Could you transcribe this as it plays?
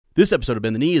This episode of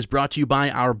Bend the Knee is brought to you by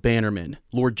our bannermen,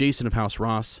 Lord Jason of House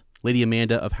Ross, Lady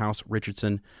Amanda of House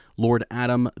Richardson, Lord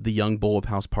Adam the Young Bull of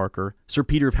House Parker, Sir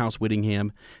Peter of House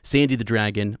Whittingham, Sandy the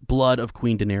Dragon, Blood of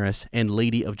Queen Daenerys, and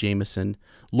Lady of Jameson,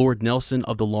 Lord Nelson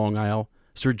of the Long Isle,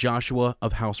 Sir Joshua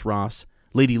of House Ross,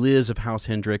 Lady Liz of House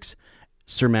Hendricks,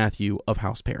 Sir Matthew of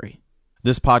House Perry.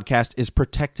 This podcast is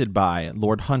protected by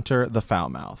Lord Hunter the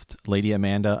Foul-Mouthed, Lady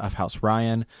Amanda of House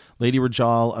Ryan, Lady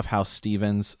Rajal of House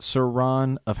Stevens, Sir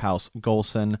Ron of House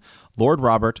Golson, Lord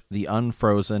Robert the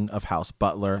Unfrozen of House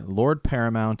Butler, Lord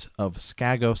Paramount of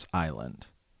Skagos Island.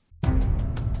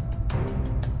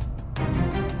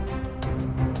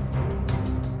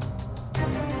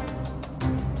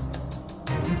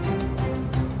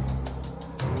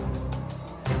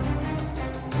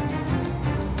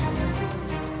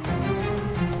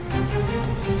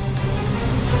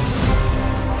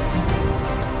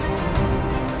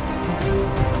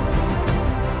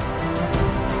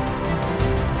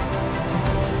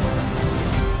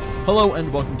 Hello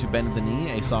and welcome to Bend the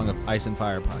Knee, a Song of Ice and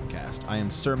Fire podcast. I am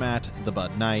Sir Matt, the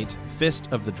Bud Knight, Fist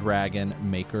of the Dragon,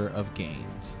 Maker of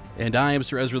Gains. And I am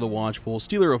Sir Ezra the Watchful,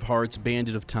 Stealer of Hearts,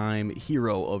 Bandit of Time,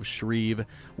 Hero of Shreve.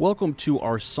 Welcome to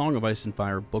our Song of Ice and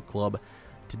Fire book club.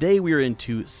 Today we are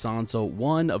into Sansa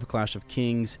 1 of Clash of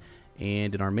Kings,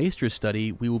 and in our Maester's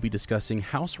study we will be discussing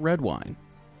House Redwine.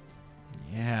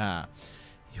 Yeah.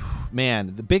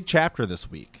 Man, the big chapter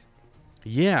this week.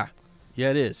 Yeah,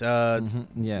 it is. It's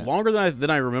Yeah. longer than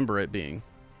I remember it being,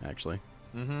 actually.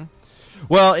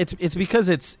 Well, it's because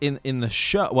it's in the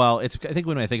show. Well, I think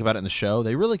when I think about it in the show,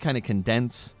 they really kind of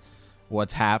condense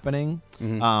what's happening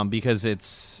because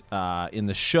it's in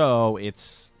the show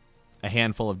it's a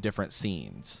handful of different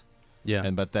scenes. Yeah,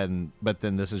 But then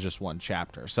this is just one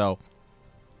chapter. So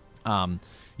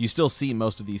you still see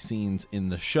most of these scenes in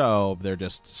the show. They're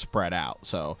just spread out.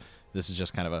 So this is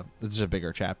just kind of a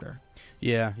bigger chapter.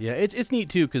 Yeah, it's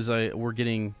neat too because we're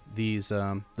getting these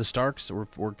the Starks.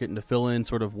 We're getting to fill in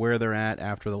sort of where they're at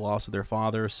after the loss of their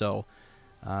father. So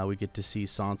we get to see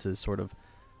Sansa's sort of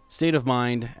state of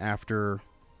mind after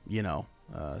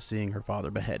seeing her father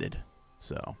beheaded.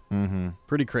 So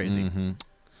pretty crazy.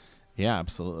 Yeah,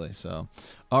 absolutely. So,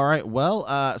 all right.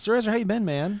 Well, Sir Ezra, how you been,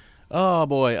 man? Oh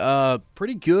boy,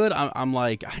 pretty good. I'm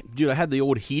like, dude, I had the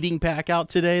old heating pack out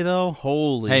today though.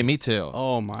 Holy, Hey, me too.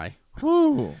 Oh my.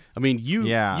 Whew. I mean, you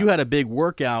had a big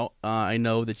workout. I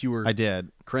know that you were. I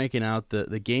did. Cranking out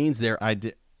the gains there. I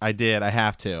did. I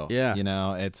have to. Yeah.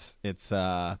 It's if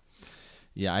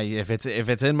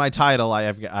it's in my title,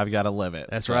 I've got to live it.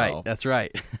 That's right. That's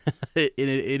right.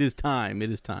 It is time.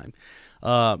 It is time.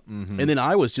 And then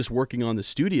I was just working on the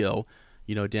studio,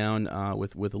 down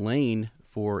with Lane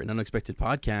for an unexpected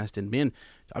podcast, and man,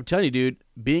 I'm telling you, dude,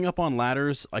 being up on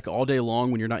ladders like all day long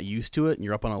when you're not used to it, and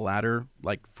you're up on a ladder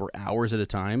like for hours at a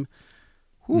time,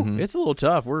 it's a little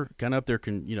tough. We're kind of up there,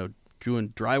 doing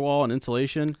drywall and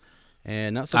insulation,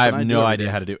 and not something I have no idea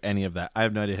how to do any of that. I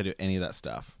have no idea how to do any of that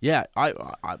stuff. Yeah, I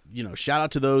shout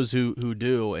out to those who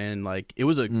do, and like it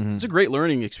was a great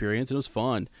learning experience. It was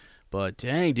fun, but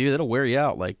dang, dude, that'll wear you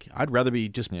out. Like I'd rather be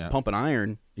just pumping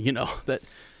iron, that.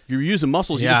 You're using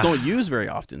muscles you just don't use very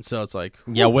often, so it's like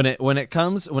yeah. When it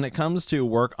comes to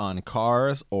work on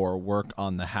cars or work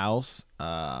on the house,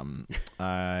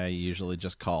 I usually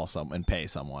just call someone and pay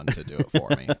someone to do it for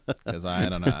me because I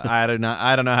don't know how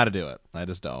to do it. I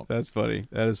just don't. That's funny.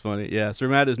 That is funny. Yeah, Sir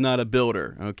Matt is not a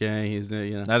builder. Okay, he's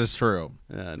that is true.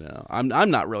 No,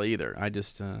 I'm not really either. I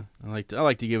just I like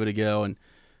to give it a go, and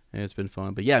it's been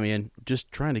fun. But yeah, man,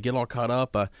 just trying to get all caught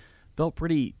up. Felt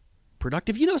pretty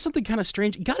productive. Something kind of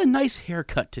strange. Got a nice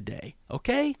haircut today.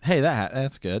 Okay. Hey,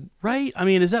 that's good, right? I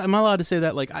mean, am I allowed to say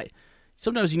that? Like,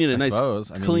 sometimes you need a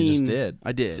nice, clean. You just did.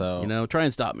 I did. So try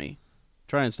and stop me.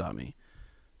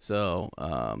 So,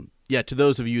 to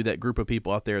those of you, that group of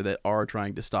people out there that are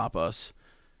trying to stop us,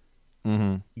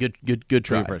 good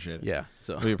try. We appreciate it. Yeah.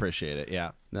 So we appreciate it. Yeah.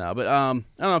 No, but I don't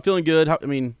know. Feeling good. I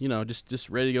mean,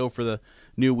 just ready to go for the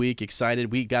new week.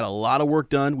 Excited. We got a lot of work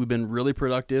done. We've been really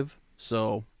productive.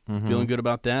 So. Feeling good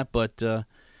about that, but how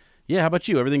about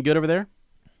you? Everything good over there?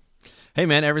 Hey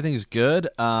man, everything's good.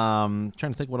 Trying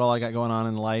to think what all I got going on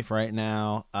in life right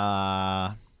now.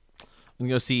 I'm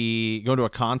gonna go to a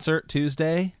concert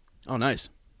Tuesday. Oh, nice.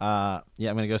 I'm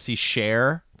gonna go see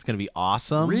Cher. It's gonna be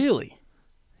awesome. Really?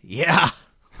 Yeah.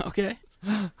 Okay.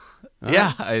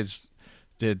 Yeah, I just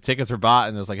did. Tickets were bought,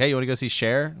 and it was like, hey, you want to go see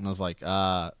Cher? And I was like,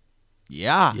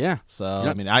 Yeah. Yeah. So,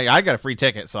 I mean, I got a free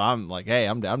ticket, so I'm like, hey,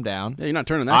 I'm down. Yeah, you're not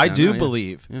turning that I down. do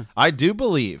believe. Yeah. I do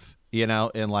believe,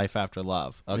 in life after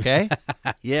love. Okay?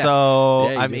 Yeah. So,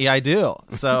 yeah, I do.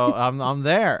 So, I'm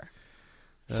there.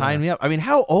 Sign me up. I mean,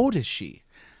 how old is she?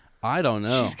 I don't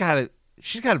know.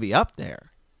 She's got to be up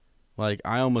there. Like,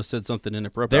 I almost said something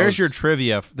inappropriate. There's your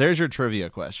trivia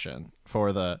question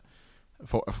for the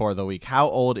week. How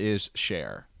old is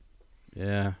Cher?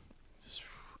 Yeah.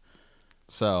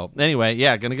 So anyway,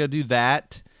 yeah, gonna go do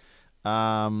that.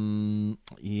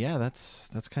 Yeah, that's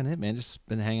kind of it, man. Just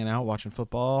been hanging out, watching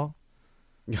football.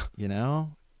 You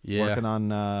know, working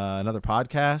on another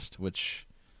podcast, which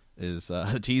is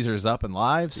the teaser's up and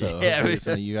live. So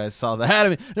some of you guys saw that. I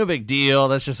mean, no big deal.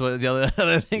 That's just what the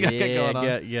other thing I got going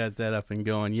on. Get that up and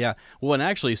going. Yeah. Well, and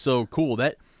actually, so cool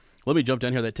that. Let me jump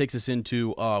down here. That takes us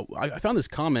into. I found this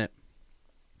comment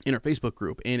in our Facebook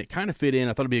group, and it kind of fit in.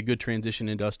 I thought it'd be a good transition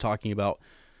into us talking about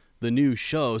the new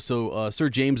show. So Sir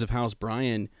James of House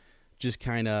Brian just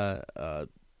kind of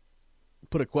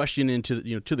put a question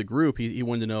into to the group. He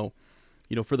wanted to know,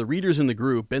 for the readers in the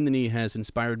group, Bend the Knee has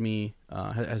inspired me,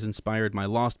 has inspired my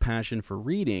lost passion for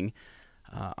reading.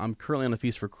 I'm currently on A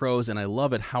Feast for Crows, and I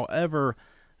love it. However,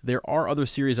 there are other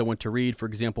series I want to read, for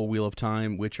example, Wheel of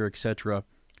Time, Witcher, etc.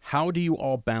 How do you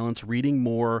all balance reading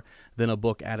more than a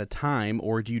book at a time,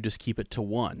 or do you just keep it to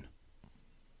one?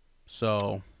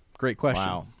 So, great question.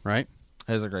 Wow. Right?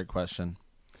 That is a great question.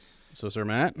 So, Sir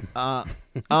Matt?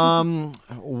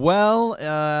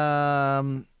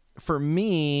 For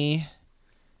me,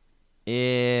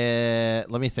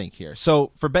 let me think here.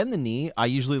 So for Bend the Knee, I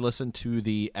usually listen to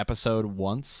the episode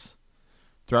once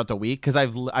throughout the week because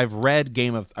I've read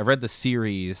the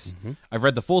series. Mm-hmm. I've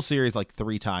read the full series like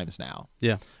 3 times now.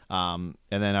 Yeah. And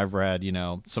then I've read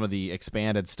some of the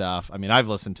expanded stuff. I mean, I've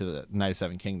listened to the Knight of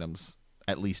Seven Kingdoms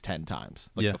at least 10 times,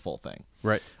 the full thing.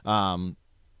 Right.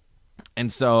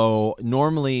 And so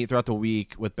normally throughout the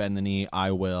week with Bend the Knee,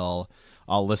 I'll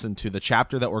listen to the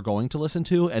chapter that we're going to listen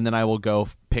to, and then I will go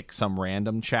pick some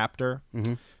random chapter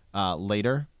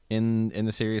later in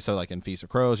the series. So like in Feast of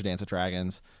Crows or Dance of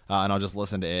Dragons, and I'll just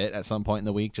listen to it at some point in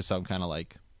the week, just so I'm kind of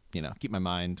like, keep my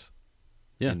mind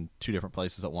in 2 different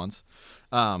places at once.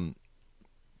 And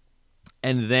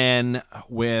then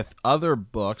with other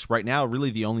books, right now,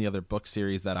 really the only other book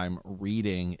series that I'm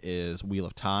reading is Wheel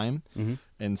of Time. Mm-hmm.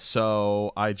 And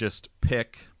so I just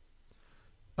pick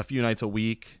a few nights a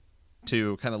week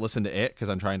to kind of listen to it because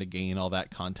I'm trying to gain all that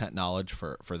content knowledge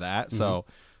for that. Mm-hmm. So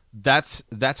that's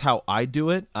how I do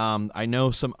it. I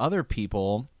know some other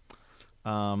people,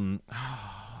 I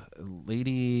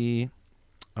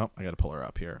got to pull her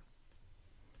up here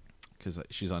because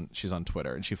she's on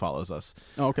Twitter and she follows us.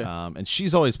 Oh, okay. And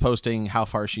she's always posting how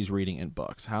far she's reading in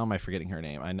books. How am I forgetting her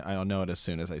name? I'll know it as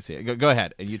soon as I see it. Go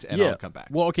ahead and I'll come back.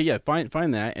 Well, okay, yeah,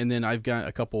 find that, and then I've got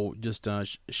a couple. Just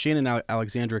Shannon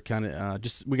Alexandra kind of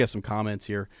we got some comments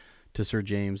here to Sir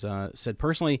James. Said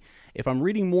personally, if I'm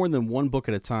reading more than one book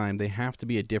at a time, they have to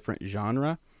be a different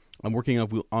genre. I'm working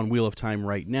on Wheel of Time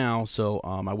right now, so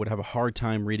I would have a hard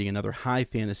time reading another high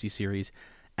fantasy series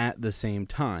at the same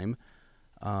time.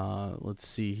 Let's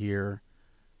see here.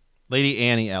 Lady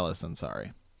Annie Ellison,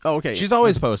 sorry. Oh, okay. She's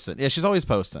always posting. Yeah, she's always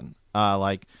posting.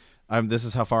 This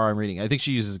is how far I'm reading. I think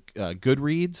she uses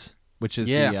Goodreads, which is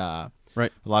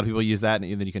right. A lot of people use that,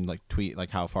 and then you can like tweet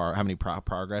like how far you are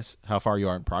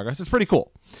in progress. It's pretty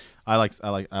cool. I like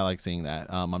seeing that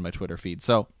on my Twitter feed.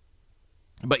 So,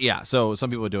 but yeah, so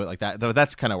some people do it like that.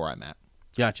 That's kind of where I'm at.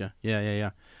 Gotcha. Yeah.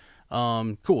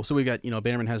 Cool. So we got,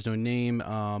 Bannerman Has No Name.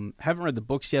 Haven't read the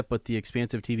books yet, but the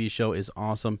Expansive TV show is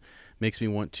awesome. Makes me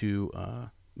want to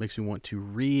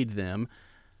read them.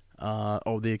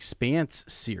 The Expanse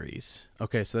series.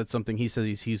 Okay, so that's something he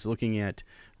says he's looking at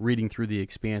reading through the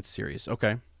Expanse series.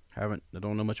 Okay, I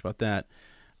don't know much about that.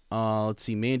 Let's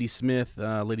see. Mandy Smith,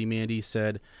 Lady Mandy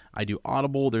said, I do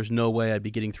Audible. There's no way I'd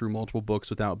be getting through multiple books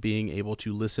without being able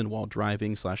to listen while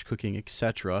driving / cooking,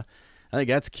 etc. I think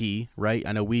that's key, right?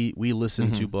 I know we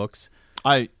listen to books.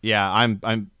 I'm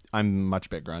much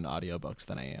bigger on audiobooks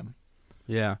than I am.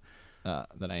 Yeah.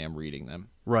 Than I am reading them.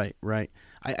 Right.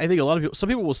 I think a lot of some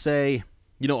people will say,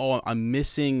 I'm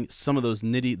missing some of those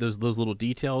those little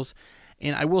details.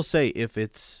 And I will say, if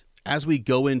it's as we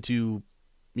go into,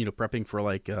 prepping for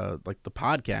like the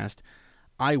podcast,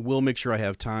 I will make sure I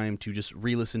have time to just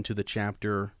re-listen to the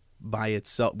chapter by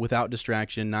itself without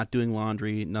distraction, not doing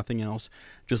laundry, nothing else,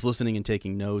 just listening and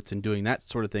taking notes and doing that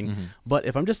sort of thing. Mm-hmm. But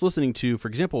if I'm just listening to, for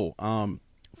example,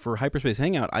 for Hyperspace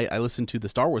Hangout, I listen to the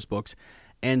Star Wars books,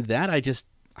 and that I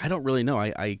don't really know.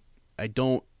 I'm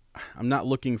not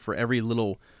looking for every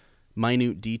little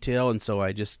minute detail, and so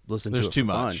I just listen to it. There's too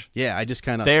fun. much. Yeah, I just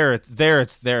kind of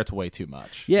it's way too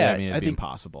much. Yeah, I mean, it'd be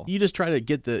impossible. You just try to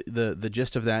get the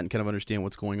gist of that and kind of understand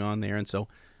what's going on there, and so at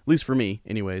least for me,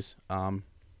 anyways.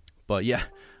 But yeah,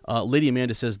 Lady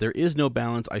Amanda says, there is no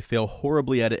balance. I fail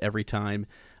horribly at it every time.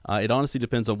 It honestly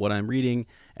depends on what I'm reading,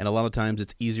 and a lot of times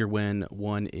it's easier when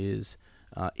one is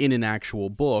in an actual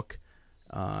book,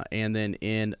 and then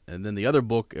the other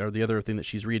book or the other thing that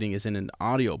she's reading is in an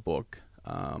audio book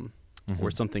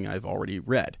or something I've already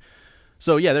read.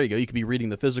 So yeah, there you go. You could be reading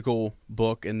the physical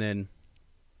book and then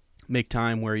make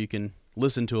time where you can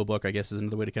listen to a book, I guess is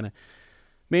another way to kind of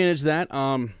manage that.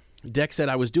 Deck said,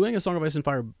 I was doing a Song of Ice and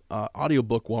Fire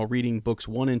audiobook while reading books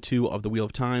 1 and 2 of The Wheel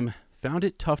of Time. Found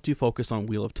it tough to focus on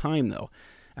Wheel of Time, though.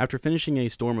 After finishing A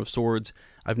Storm of Swords,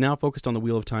 I've now focused on the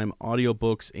Wheel of Time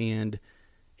audiobooks and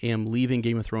am leaving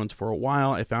Game of Thrones for a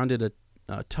while. I found it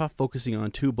tough focusing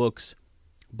on 2 books,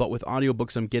 but with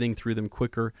audiobooks, I'm getting through them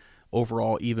quicker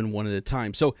overall, even one at a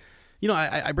time. So,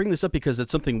 I bring this up because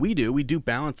it's something we do. We do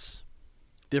balance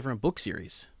different book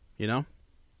series,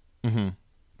 Mm-hmm.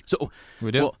 So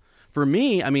we do. Well, for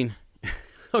me, I mean,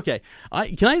 okay,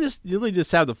 can I just really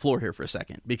just have the floor here for a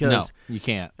second? Because no, you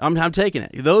can't. I'm taking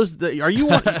it. Are you?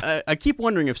 I keep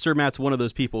wondering if Sir Matt's one of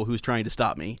those people who's trying to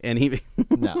stop me, and he.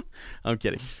 No, I'm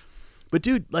kidding. But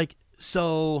dude,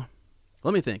 so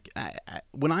let me think.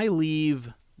 When I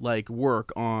leave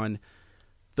work on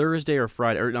Thursday or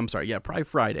Friday, or I'm sorry, probably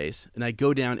Fridays, and I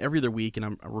go down every other week, and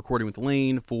I'm recording with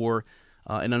Lane for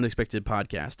an unexpected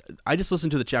podcast. I just listen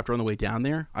to the chapter on the way down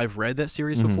there. I've read that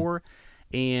series before,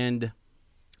 and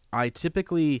I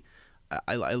typically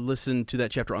I listen to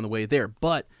that chapter on the way there.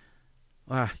 But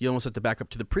you almost have to back up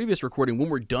to the previous recording. When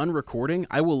we're done recording,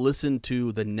 I will listen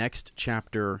to the next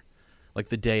chapter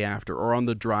the day after or on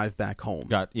the drive back home.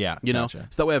 Gotcha.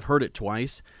 So that way I've heard it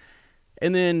twice.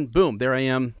 And then, boom, there I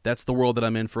am. That's the world that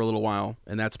I'm in for a little while,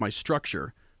 and that's my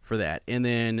structure for that. And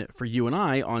then for you and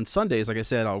I, on Sundays, like I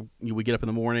said, we get up in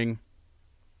the morning,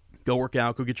 go work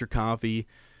out, go get your coffee.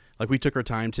 We took our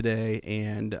time today,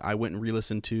 and I went and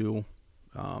re-listened to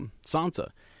Sansa.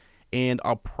 And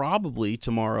I'll probably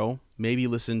tomorrow maybe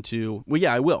listen to... Well,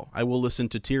 yeah, I will. I will listen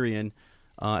to Tyrion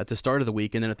at the start of the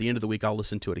week, and then at the end of the week, I'll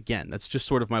listen to it again. That's just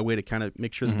sort of my way to kind of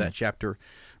make sure that chapter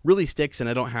really sticks, and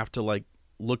I don't have to,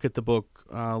 look at the book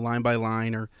line by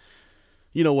line or,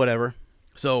 whatever.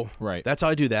 So that's how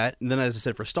I do that. And then, as I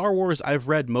said, for Star Wars, I've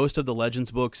read most of the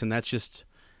Legends books, and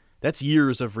that's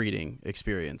years of reading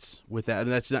experience with that.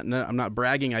 And I'm not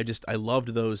bragging. I loved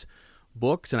those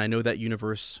books, and I know that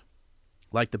universe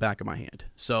like the back of my hand.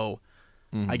 So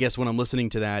I guess when I'm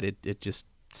listening to that, it just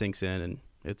sinks in, and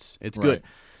it's good.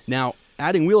 Now,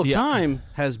 adding Wheel of Time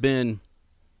has been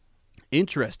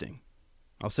interesting.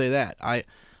 I'll say that.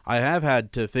 I have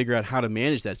had to figure out how to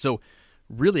manage that. So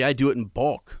really, I do it in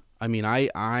bulk. I mean,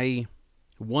 I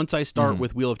once I start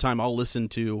with Wheel of Time, I'll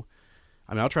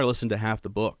try to listen to half the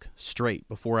book straight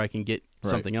before I can get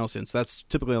something else in. So that's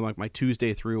typically on my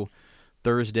Tuesday through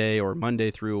Thursday or Monday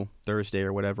through Thursday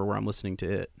or whatever, where I'm listening to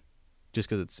it, just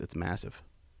because it's massive.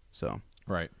 So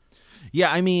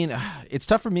yeah, I mean, it's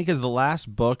tough for me because the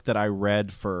last book that I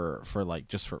read for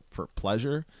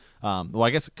pleasure. Well,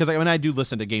 I guess because I do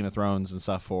listen to Game of Thrones and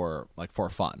stuff for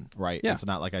fun, right? Yeah. It's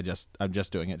not like I'm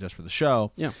just doing it just for the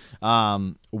show. Yeah.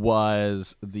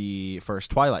 Was the first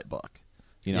Twilight book.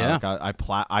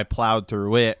 I plowed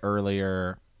through it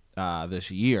earlier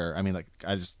this year. I mean,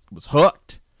 I just was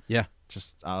hooked. Yeah.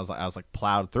 I was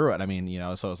plowed through it. I mean,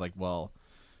 so it's well,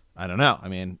 I don't know. I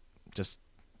mean, just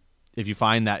if you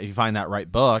find that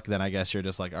right book, then I guess you're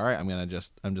just all right, I'm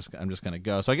just gonna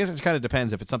go. So I guess it kind of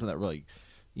depends if it's something that really,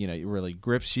 really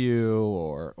grips you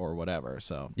or whatever.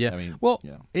 So yeah, I mean,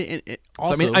 it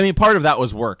also, so, I mean, part of that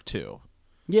was work too.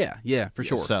 Yeah, for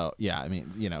sure. So yeah, I mean,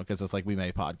 because it's we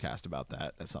may podcast about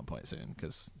that at some point soon,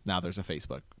 because now there's a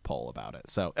Facebook poll about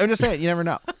it. So I'm just saying, you never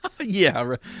know.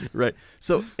 Yeah, right.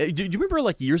 So do you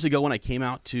remember years ago when I came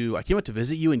out to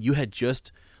visit you, and you had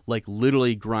just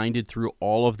literally grinded through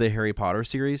all of the Harry Potter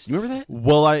series? You remember that?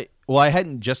 Well, I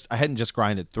hadn't just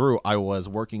grinded through. I was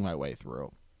working my way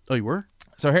through. Oh, you were?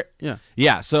 So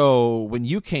yeah. So when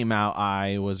you came out,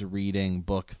 I was reading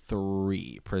book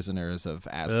 3, Prisoners of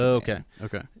Azkaban.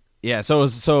 Okay. Yeah. So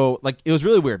it was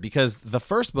really weird because the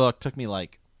first book took me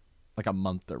like a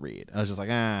month to read. I was just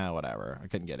whatever. I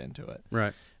couldn't get into it.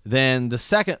 Right. Then the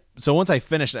second. So once I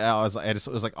finished it, it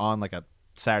was on a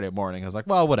Saturday morning. I was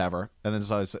well, whatever. And then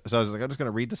so I was I'm just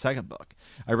gonna read the second book.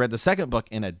 I read the second book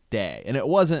in a day, and it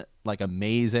wasn't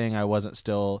amazing. I wasn't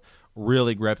still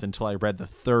really gripped until I read the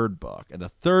third book, and the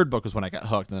third book was when I got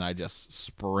hooked, and then I just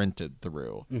sprinted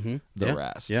through the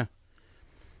rest. Yeah.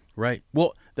 Right.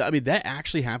 Well, that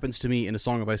actually happens to me in A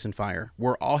Song of Ice and Fire,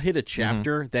 where I'll hit a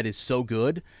chapter that is so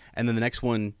good, and then the next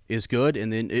one is good,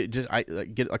 and then I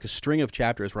get a string of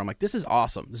chapters where I'm this is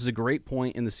awesome. This is a great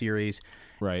point in the series.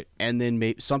 Right. And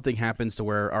then something happens to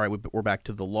where, all right, we're back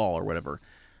to the lull or whatever.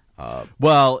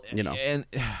 Well, you know, it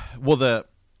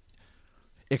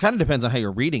kind of depends on how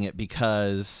you're reading it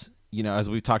because, you know, as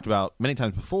we've talked about many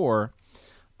times before,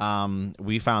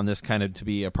 we found this kind of to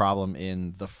be a problem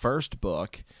in the first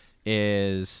book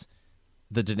is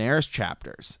the Daenerys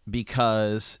chapters,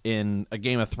 because in A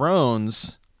Game of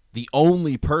Thrones, the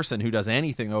only person who does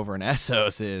anything over in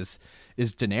Essos is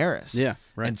Daenerys. Yeah,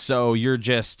 right. And so you're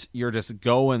just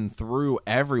going through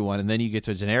everyone, and then you get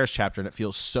to a Daenerys chapter, and it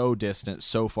feels so distant,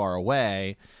 so far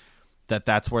away,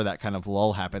 that's where that kind of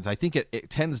lull happens. I think it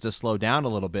tends to slow down a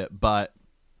little bit, but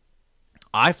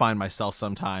I find myself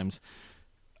sometimes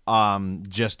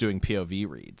just doing POV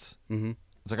reads. Mm-hmm.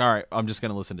 It's like, all right, I'm just going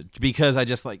to listen to, because I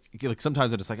just like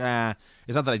sometimes I'm just like,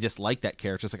 it's not that I dislike that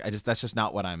character. It's like, that's just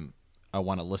not what I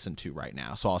want to listen to right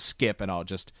now. So I'll skip and I'll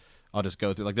just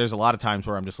go through. Like, there's a lot of times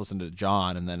where I'm just listening to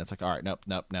Jon, and then it's like, all right,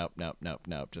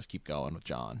 nope. Just keep going with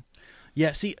Jon.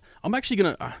 Yeah. See, I'm actually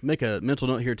going to make a mental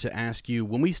note here to ask you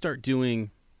when we start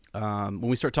doing, when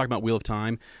we start talking about Wheel of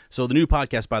Time. So the new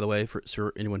podcast, by the way,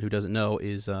 for anyone who doesn't know,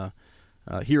 is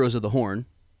Heroes of the Horn.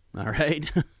 All right.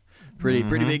 Pretty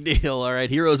big deal. All right.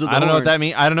 Heroes of the Horn. I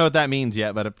don't know what that means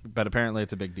yet, but apparently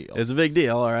it's a big deal. It's a big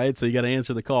deal. All right. So you got to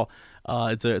answer the call.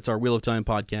 It's our Wheel of Time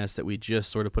podcast that we just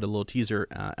sort of put a little teaser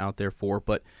out there for.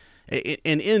 But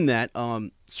and in that,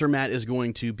 Sir Matt is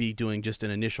going to be doing just an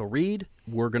initial read.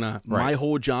 My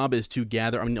whole job is to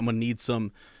gather. I'm going to need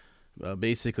some.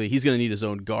 Basically, he's going to need his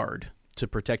own guard to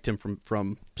protect him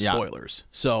from spoilers.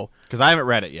 So because I haven't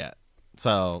read it yet.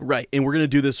 So right, and we're gonna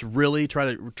do this really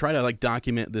try to like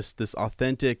document this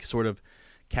authentic sort of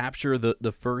capture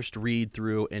the first read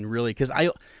through, and really, because I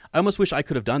almost wish I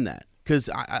could have done that, because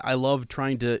I love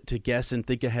trying to guess and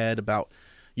think ahead about,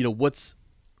 you know,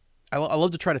 I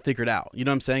love to try to figure it out. You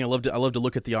know what I'm saying? I love to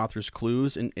look at the author's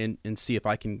clues and see if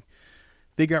I can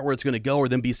figure out where it's going to go, or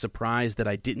then be surprised that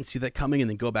I didn't see that coming, and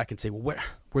then go back and say, well,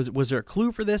 was there a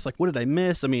clue for this? Like, what did I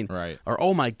miss? I mean, right. Or,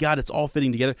 oh my God, it's all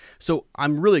fitting together. So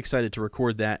I'm really excited to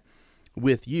record that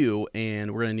with you,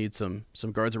 and we're going to need some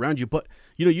guards around you. But,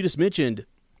 you know, you just mentioned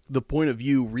the point of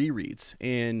view rereads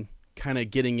and kind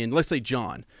of getting in, let's say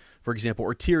Jon, for example,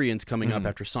 or Tyrion's coming up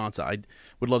after Sansa. I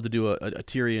would love to do a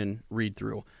Tyrion read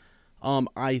through.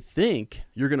 I think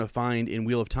you're going to find in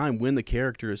Wheel of Time when the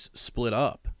characters split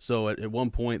up. So at one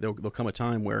point, there'll come a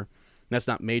time where, that's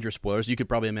not major spoilers. You could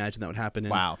probably imagine that would happen.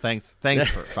 Wow, thanks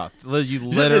for you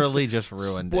literally just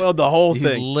ruined spoiled the whole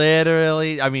thing.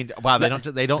 Literally, I mean, wow,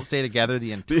 they don't stay together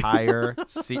the entire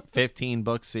 15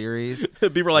 book series.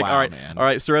 People are like, wow, all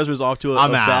right, Sir Ezra's off to a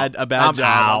bad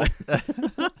job.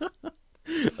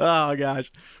 Oh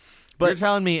gosh. But you're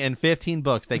telling me in 15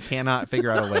 books they cannot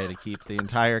figure out a way to keep the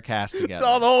entire cast together?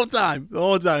 The whole time.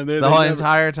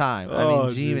 Entire time. I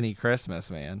mean, Jiminy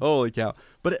Christmas, man. Holy cow.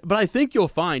 But I think you'll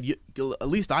find, at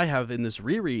least I have in this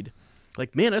reread,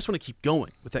 like, man, I just want to keep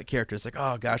going with that character. It's like,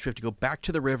 oh gosh, we have to go back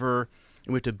to the river,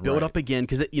 and we have to build up again,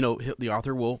 because, you know, the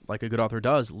author will, like a good author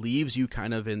does, leaves you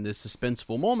kind of in this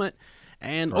suspenseful moment,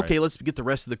 and okay, let's get the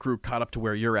rest of the crew caught up to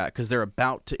where you're at, because they're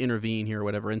about to intervene here or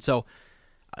whatever. And so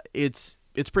it's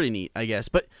pretty neat, I guess.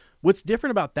 But what's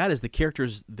different about that is the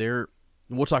characters,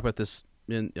 we'll talk about this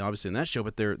obviously in that show,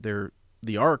 but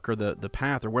the arc or the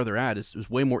path or where they're at is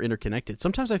way more interconnected.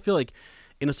 Sometimes I feel like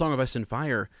in A Song of Ice and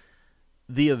Fire,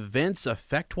 the events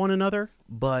affect one another,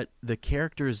 but the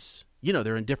characters, you know,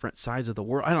 they're in different sides of the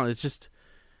world. I don't know, it's just,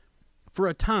 for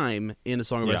a time in A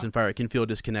Song of Ice and Fire, it can feel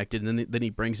disconnected, and then he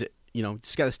brings it, you know,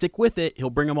 just got to stick with it. He'll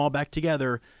bring them all back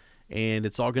together, and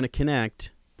it's all going to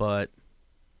connect, but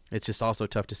it's just also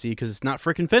tough to see because it's not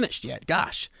freaking finished yet.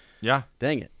 Gosh. Yeah.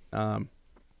 Dang it.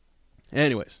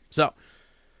 Anyways, so,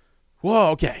 whoa,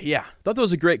 okay, yeah. Thought that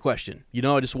was a great question. You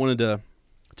know, I just wanted to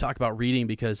talk about reading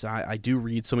because I do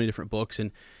read so many different books,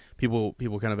 and people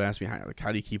kind of ask me,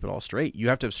 how do you keep it all straight? You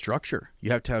have to have structure.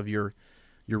 You have to have your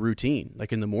routine.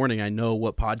 Like in the morning, I know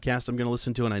what podcast I'm going to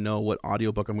listen to, and I know what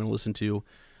audiobook I'm going to listen to,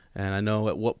 and I know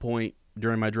at what point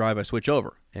during my drive I switch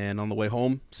over. And on the way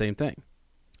home, same thing.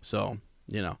 So,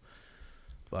 you know,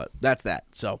 but that's that.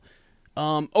 So,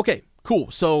 okay,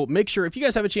 cool. So make sure if you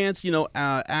guys have a chance, you know,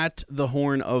 at the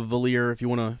Horn of Valyr, if you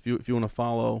want to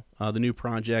follow the new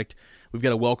project, we've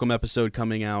got a welcome episode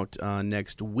coming out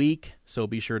next week. So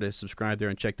be sure to subscribe there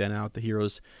and check that out. The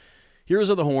Heroes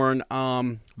of the Horn.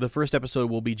 The first episode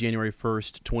will be January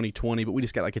 1st, 2020, but we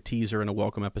just got like a teaser and a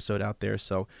welcome episode out there.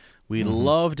 So we'd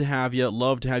love to have you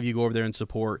go over there and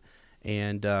support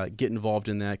and get involved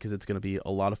in that, because it's going to be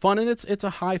a lot of fun, and it's a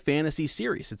high fantasy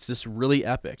series. It's just really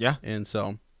epic. Yeah. And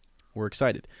so we're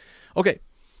excited. Okay,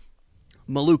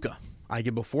 Maluka.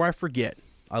 Before I forget,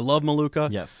 I love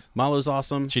Maluka. Yes. Malu's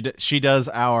awesome. She does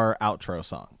our outro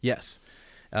song. Yes.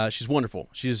 she's wonderful.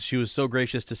 She was so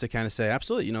gracious just to kind of say,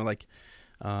 absolutely, you know, like,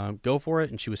 go for it.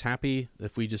 And she was happy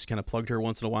if we just kind of plugged her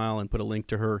once in a while and put a link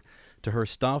to her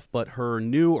stuff. But her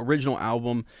new original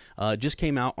album just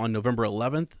came out on November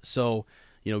 11th. So,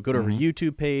 you know, go to her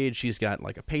YouTube page. She's got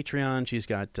like a Patreon. She's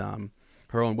got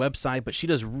her own website, but she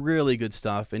does really good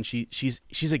stuff. And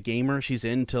she's a gamer. She's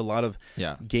into a lot of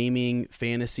gaming,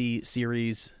 fantasy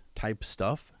series type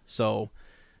stuff. So,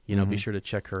 you know, be sure to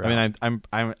check her out. I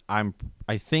mean,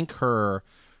 I think her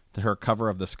cover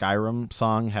of the Skyrim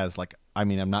song has like, I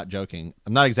mean, I'm not joking.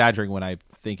 I'm not exaggerating when I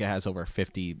think it has over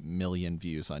 50 million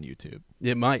views on YouTube.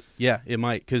 It might. Yeah, it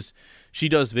might. Because she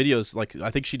does videos, like, I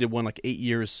think she did one like 8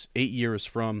 years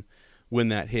from when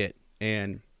that hit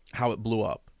and how it blew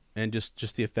up and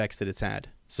just the effects that it's had.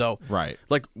 So, right.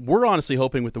 Like, we're honestly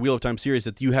hoping with the Wheel of Time series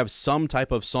that you have some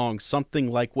type of song, something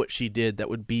like what she did that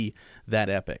would be that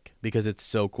epic because it's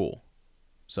so cool.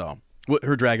 So,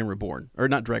 her Dragonborn,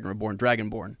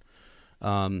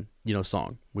 you know,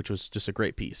 song, which was just a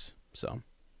great piece. So,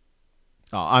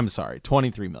 oh, I'm sorry,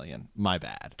 23 million. My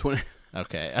bad. 20.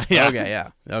 Okay. Yeah. Okay.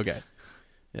 Yeah. Okay.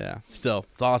 Yeah. Still,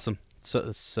 it's awesome.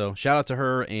 So shout out to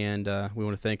her, and we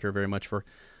want to thank her very much for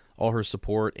all her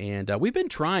support. And we've been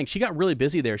trying. She got really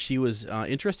busy there. She was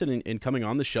interested in coming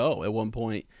on the show at one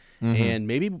point. And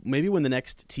maybe when the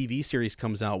next TV series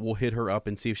comes out, we'll hit her up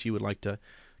and see if she would like to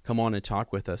come on and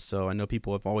talk with us. So I know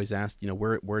people have always asked, you know,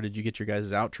 where did you get your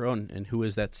guys' outro and who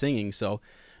is that singing? So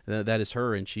that is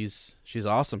her, and she's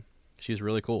awesome. She's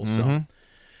really cool. So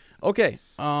okay.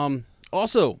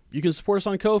 Also, you can support us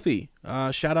on Ko-fi.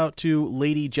 Shout out to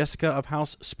Lady Jessica of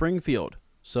House Springfield.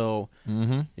 So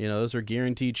you know, those are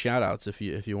guaranteed shout outs if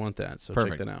you want that. So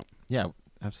Perfect. check that out. Yeah,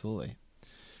 absolutely.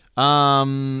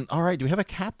 All right. Do we have a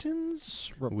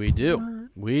captain's report? We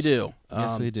do.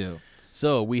 Yes, we do.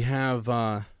 So we have,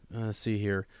 let's see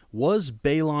here. Was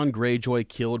Balon Greyjoy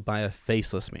killed by a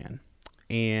faceless man?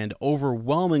 And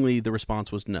overwhelmingly, the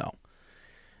response was no.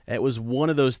 It was one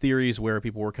of those theories where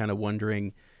people were kind of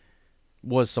wondering,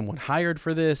 was someone hired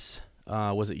for this?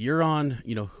 Was it Euron?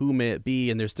 You know, who may it be?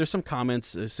 And there's some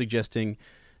comments suggesting,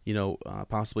 you know,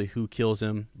 possibly who kills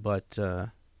him. But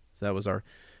so that was our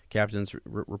captain's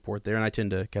report there. And I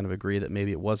tend to kind of agree that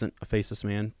maybe it wasn't a faceless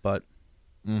man. But,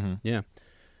 yeah.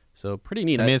 So pretty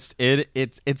neat. I mean,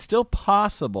 it's still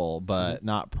possible, but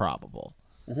not probable.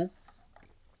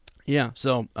 Yeah.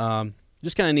 So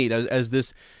just kind of neat as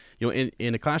this, you know,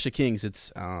 in A Clash of Kings,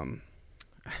 it's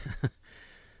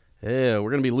yeah, we're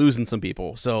gonna be losing some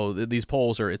people. So these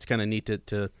polls it's kind of neat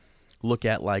to look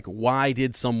at, like, why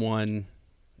did someone,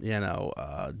 you know,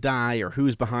 die, or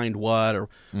who's behind what, or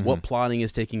what plotting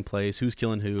is taking place, who's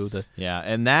killing who.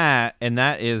 And that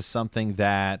is something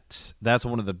that's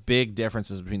one of the big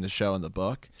differences between the show and the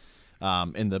book.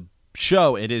 In the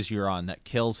show, it is Euron that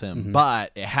kills him,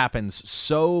 but it happens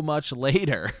so much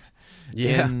later.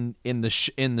 Yeah. In the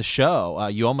show,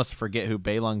 you almost forget who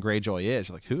Balon Greyjoy is.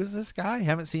 You're like, who is this guy? I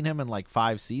haven't seen him in like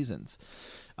 5 seasons.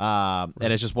 And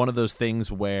it's just one of those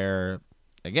things where,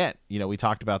 again, you know, we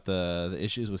talked about the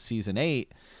issues with season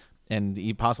 8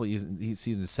 and possibly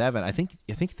season 7. I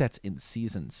think that's in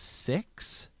season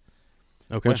 6.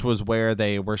 Okay. Which was where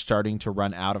they were starting to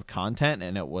run out of content,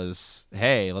 and it was,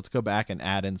 hey, let's go back and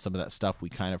add in some of that stuff we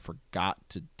kind of forgot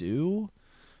to do,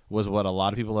 was what a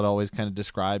lot of people had always kind of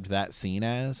described that scene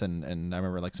as. And I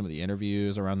remember like some of the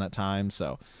interviews around that time.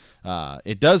 So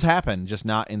it does happen, just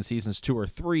not in seasons 2 or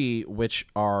 3, which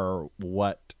are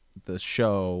what the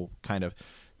show kind of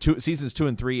seasons 2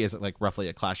 and 3 is like roughly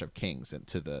a Clash of Kings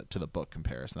to the book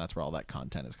comparison. That's where all that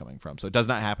content is coming from. So it does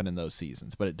not happen in those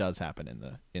seasons, but it does happen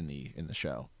in the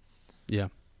show. Yeah.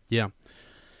 Yeah.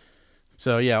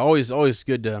 So yeah, always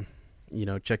good to, you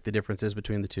know, check the differences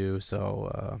between the two.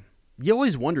 So you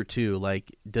always wonder too, like,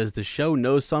 does the show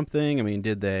know something? I mean,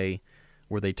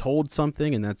 were they told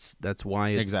something, and that's why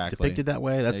it's depicted that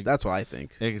way? That's what I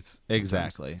think.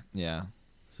 Exactly. Yeah.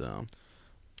 So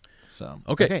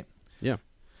okay. Yeah.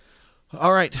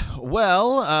 All right.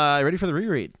 Well, ready for the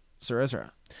reread, Sir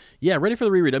Ezra? Yeah, ready for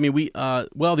the reread. I mean, the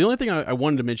only thing I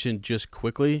wanted to mention just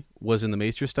quickly was in the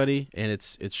Maester study, and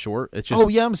it's short. It's just. Oh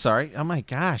yeah, I'm sorry. Oh my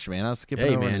gosh, man, I was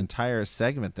skipping over an entire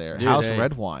segment there. Dude, House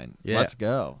Redwyne. Yeah. Let's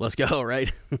go.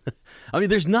 Right? I mean,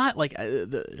 there's not like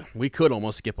we could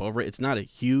almost skip over it. It's not a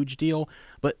huge deal,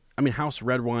 but I mean, House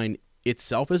Redwyne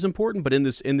itself is important. But in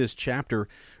this chapter,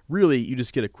 really, you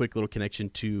just get a quick little connection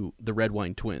to the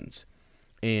Redwyne twins,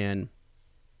 and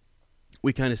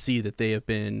we kind of see that they have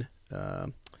been.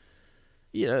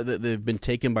 They've been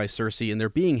taken by Cersei, and they're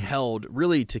being held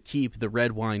really to keep the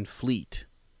Redwyne fleet,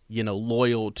 you know,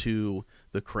 loyal to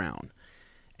the crown.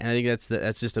 And I think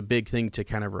that's just a big thing to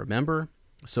kind of remember.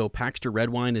 So Paxter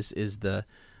Redwine is the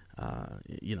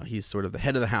he's sort of the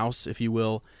head of the house, if you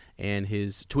will, and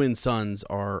his twin sons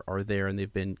are there, and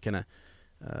they've been kind of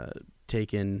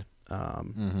taken.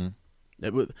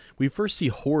 We first see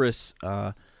Horace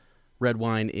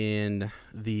Redwine in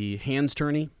the Hands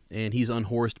tourney, and he's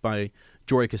unhorsed by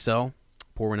Jory Cassell.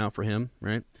 Pour one out for him,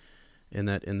 right? In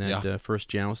that first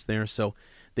joust there. So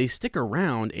they stick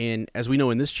around, and as we know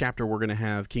in this chapter, we're going to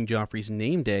have King Joffrey's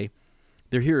name day.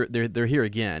 They're here. They're here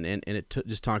again, and it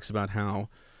just talks about how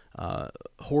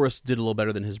Horace did a little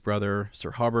better than his brother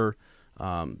Sir Hubbard,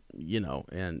 and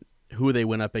who they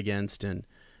went up against and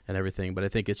everything. But I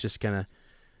think it's just kind of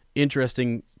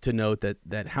interesting to note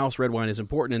that House Redwine is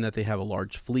important in that they have a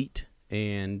large fleet,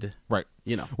 and right.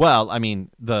 Well, I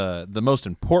mean, the most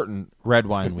important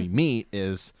Redwine we meet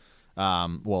is,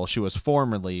 she was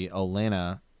formerly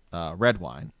Olenna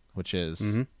Redwine, which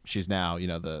is she's now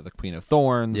the Queen of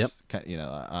Thorns. Yep.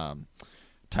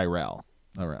 Tyrell.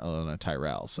 Olenna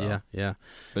Tyrell. So yeah.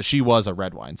 But she was a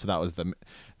Redwine, so that was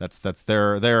that's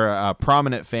their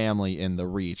prominent family in the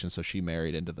Reach, and so she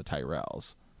married into the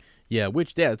Tyrells. Yeah,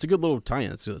 it's a good little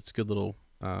tie-in. It's a good little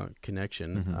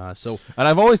connection. And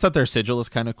I've always thought their sigil is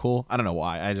kind of cool. I don't know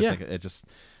why. I just think it's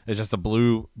just a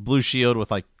blue shield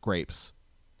with like grapes.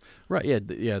 Right. Yeah.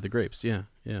 The grapes. Yeah.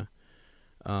 So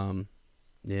I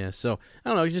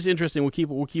don't know. It's just interesting.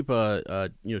 We'll keep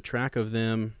track of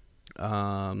them.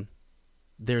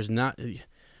 There's not.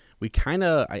 We kind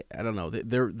of. I don't know.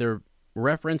 They're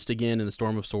referenced again in the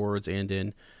Storm of Swords and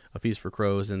in A Feast for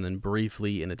Crows, and then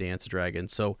briefly in A Dance of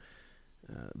Dragons. So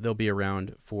they'll be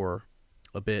around for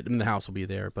a bit. I mean, the house will be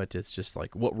there, but it's just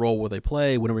like, what role will they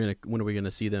play? When are we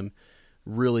gonna see them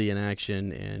really in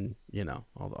action? And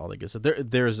all that good stuff.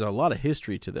 There's a lot of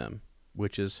history to them,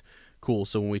 which is cool.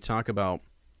 So when we talk about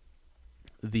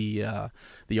the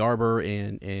arbor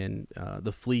and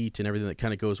the fleet and everything that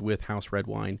kind of goes with House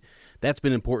Redwine, that's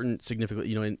been important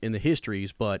significantly, in the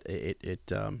histories, but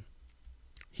it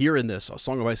here in this A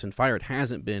Song of Ice and Fire, it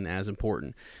hasn't been as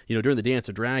important. During the Dance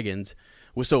of Dragons,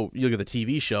 so you look at the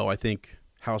TV show, I think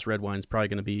House Redwine's probably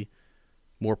going to be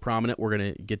more prominent. We're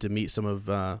going to get to meet some of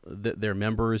their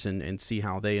members and see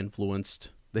how they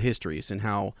influenced the histories and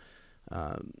how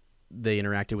they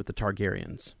interacted with the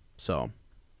Targaryens. So,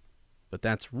 but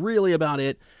that's really about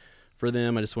it for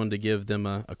them. I just wanted to give them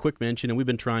a quick mention, and we've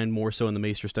been trying more so in the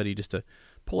Maester study just to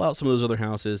pull out some of those other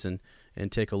houses and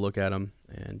take a look at them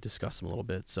and discuss them a little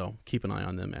bit. So keep an eye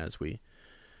on them as we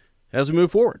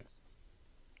move forward.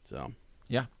 So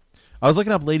yeah, I was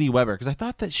looking up Lady Weber because I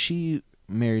thought that she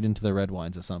married into the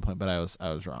Redwines at some point, but I was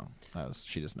wrong.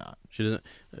 She does not. She doesn't.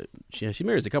 She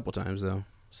marries a couple times though.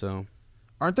 So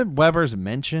aren't the Webers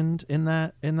mentioned in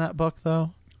that book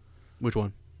though? Which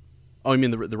one? Oh, you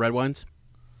mean the Redwines?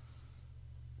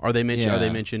 Are they mentioned? Yeah. Are they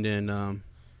mentioned in?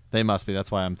 They must be. That's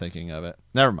why I'm thinking of it.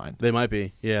 Never mind. They might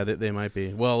be. Yeah, they might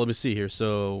be. Well, let me see here.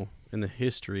 So in the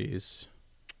histories,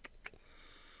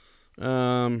 I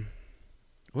don't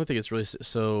think it's really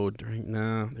so.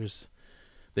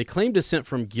 They claim descent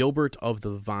from Gilbert of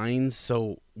the Vines.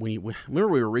 So remember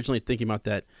we were originally thinking about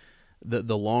that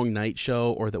the Long Night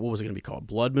show, or what was it going to be called,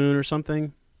 Blood Moon or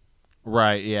something?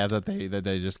 Right. Yeah. That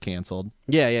they just canceled.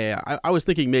 Yeah. I was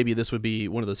thinking maybe this would be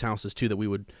one of those houses too that we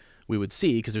would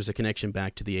see, because there's a connection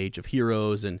back to the Age of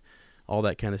Heroes and all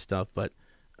that kind of stuff. But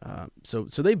so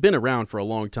they've been around for a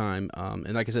long time,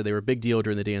 and like I said, they were a big deal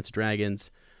during the Dance of Dragons.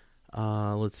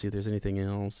 Let's see if there's anything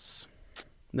else.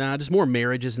 Nah, just more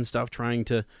marriages and stuff, trying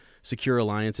to secure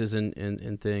alliances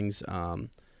and things.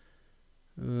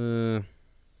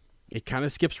 It kind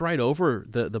of skips right over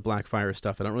the Blackfyre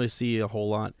stuff. I don't really see a whole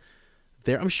lot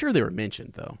there. I'm sure they were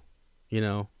mentioned though.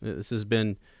 This has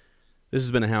been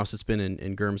a house that's been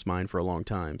in Gurm's mind for a long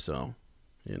time. So,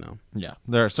 Yeah,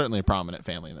 they're certainly a prominent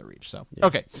family in the Reach. So, yeah.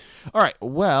 Okay. All right.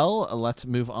 Well, let's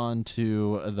move on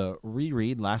to the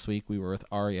reread. Last week we were with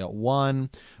Arya 1,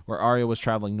 where Arya was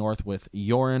traveling north with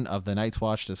Yoren of the Night's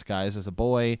Watch disguised as a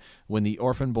boy. When the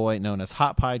orphan boy known as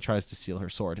Hot Pie tries to steal her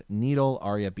sword Needle,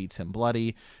 Arya beats him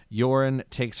bloody. Yoren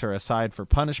takes her aside for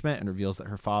punishment and reveals that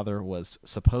her father was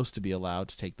supposed to be allowed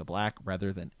to take the black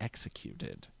rather than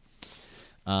executed.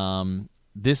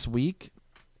 This week,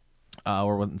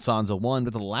 we're with Sansa 1,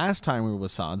 but the last time we were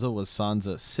with Sansa was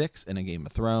Sansa 6 in A Game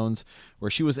of Thrones, where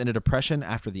she was in a depression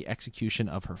after the execution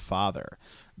of her father.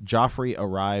 Joffrey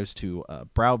arrives to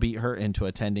browbeat her into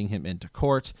attending him into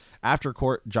court. After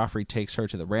court, Joffrey takes her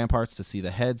to the ramparts to see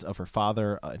the heads of her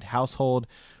father and household.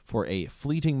 For a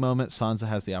fleeting moment, Sansa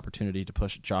has the opportunity to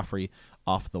push Joffrey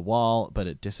off the wall, but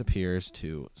it disappears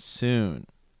too soon.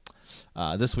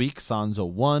 This week, Sansa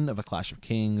won of A Clash of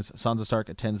Kings. Sansa Stark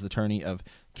attends the tourney of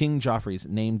King Joffrey's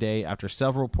name day. After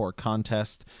several poor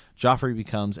contests, Joffrey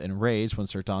becomes enraged when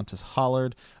Sir Dantas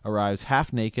Hollard arrives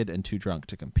half naked and too drunk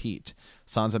to compete.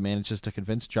 Sansa manages to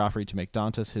convince Joffrey to make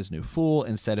Dantas his new fool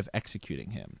instead of executing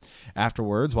him.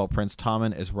 Afterwards, while Prince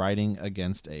Tommen is riding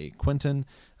against a Quentyn,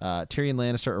 Tyrion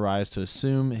Lannister arrives to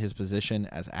assume his position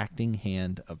as acting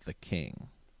hand of the king.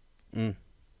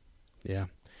 Yeah.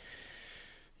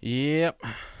 Yep.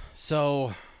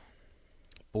 So,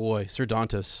 boy, Sir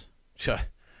Dantas.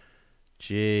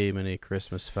 Jiminy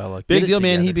Christmas fella. Big deal,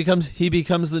 man. He becomes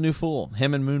the new fool.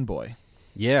 Him and Moon Boy.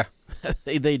 Yeah,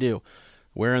 they do.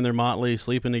 Wearing their motley,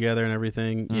 sleeping together and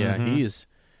everything. Yeah,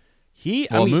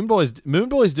 Moon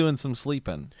Boy's doing some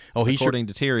sleeping. Oh, according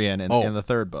to Tyrion in the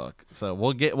third book. So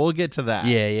we'll get to that.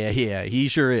 Yeah. He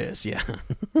sure is. Yeah.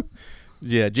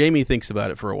 Yeah, Jamie thinks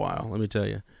about it for a while, let me tell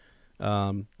you.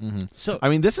 So I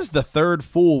mean, this is the third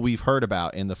fool we've heard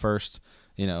about in the first,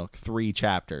 3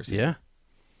 chapters. Yeah,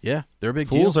 they're a big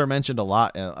fools deal. are mentioned a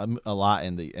lot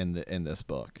in this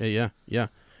book. Yeah. And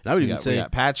I would even say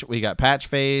we got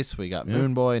Patchface, we got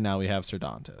Moon Boy, now we have Sir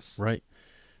Dantas. Right.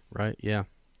 Yeah.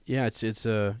 It's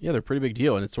they're a pretty big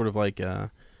deal, and it's sort of like,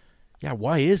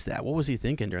 why is that? What was he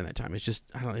thinking during that time? It's just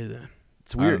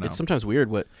it's weird. I don't know. It's sometimes weird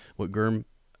what Gurm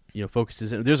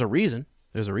focuses in. There's a reason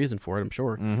for it, I'm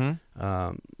sure.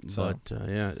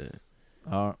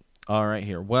 All right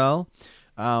here. Well,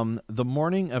 the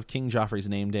morning of King Joffrey's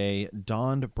name day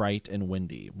dawned bright and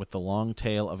windy, with the long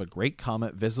tail of a great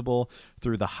comet visible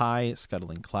through the high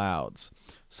scuttling clouds.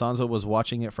 Sansa was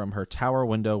watching it from her tower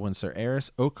window when Sir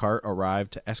Aerys Oakheart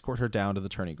arrived to escort her down to the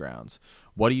tourney grounds.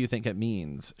 "What do you think it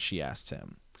means?" she asked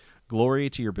him. "Glory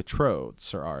to your betrothed,"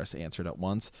 Sir Aerys answered at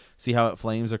once. "See how it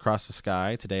flames across the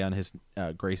sky today on his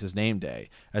Grace's name day,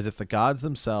 as if the gods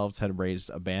themselves had raised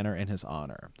a banner in his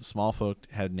honor. The small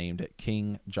folk had named it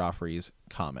King Joffrey's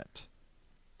Comet."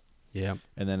 Yeah.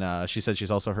 And then she said she's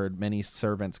also heard many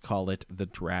servants call it the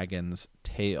Dragon's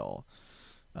Tail.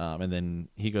 And then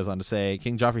he goes on to say,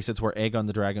 "King Joffrey sits where Aegon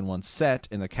the Dragon once sat,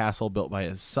 in the castle built by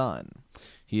his son.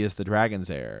 He is the dragon's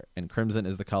heir, and crimson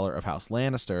is the color of House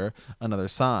Lannister, another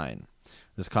sign.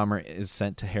 This comet is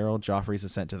sent to herald Joffrey's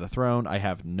ascent to the throne, I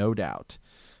have no doubt."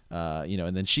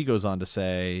 And then she goes on to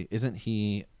say, "Isn't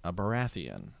he a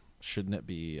Baratheon? Shouldn't it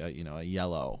be a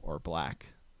yellow or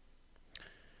black?"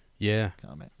 Yeah.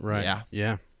 Comet. Right.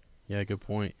 Yeah. Good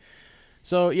point.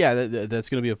 So that's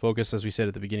going to be a focus, as we said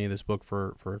at the beginning of this book,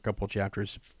 for a couple of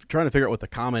chapters, trying to figure out what the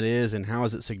comet is and how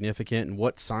is it significant and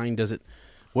what sign does it.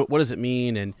 What does it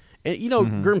mean? And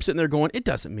Gurm's sitting there going, it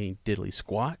doesn't mean diddly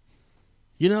squat.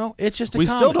 It's just a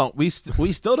comet. We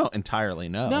still don't entirely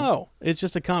know. No, it's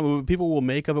just a comet. People will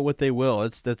make of it what they will.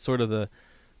 That's sort of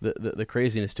the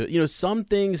craziness to it. Some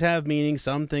things have meaning,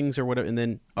 some things or whatever, and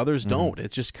then others don't.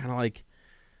 It's just kind of like,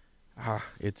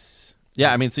 it's...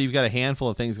 Yeah, I mean, so you've got a handful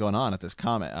of things going on at this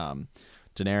comet.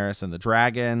 Daenerys and the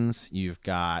dragons. You've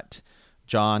got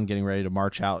Jon getting ready to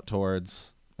march out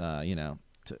towards,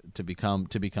 to become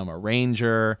a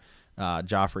ranger.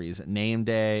 Joffrey's name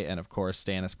day, and of course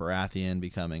Stannis Baratheon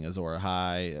becoming Azor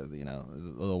Ahai.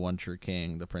 The one true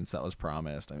king, the prince that was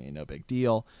promised. I mean, no big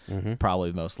deal.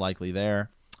 Probably most likely there.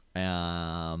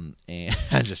 And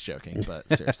I'm just joking, but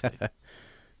seriously.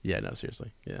 Yeah, no,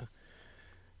 seriously. Yeah.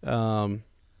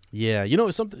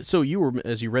 Yeah, something. So you were,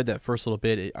 as you read that first little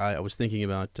bit, I was thinking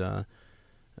about Sir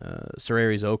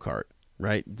Aerys Oakheart,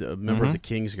 right, the member of the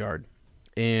Kingsguard,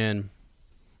 and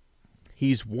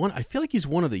I feel like he's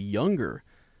one of the younger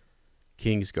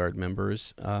Kingsguard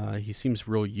members. He seems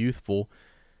real youthful.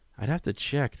 I'd have to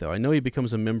check though. I know he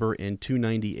becomes a member in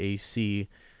 290 AC,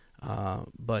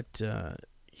 but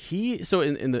he. So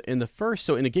in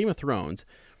the Game of Thrones,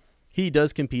 he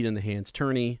does compete in the Hand's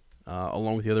Tourney.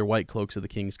 Along with the other White Cloaks of the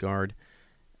Kingsguard.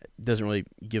 Doesn't really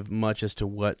give much as to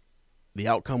what the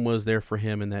outcome was there for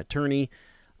him in that tourney.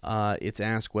 It's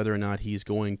asked whether or not he's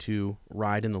going to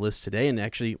ride in the list today. And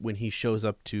actually, when he shows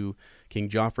up to King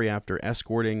Joffrey after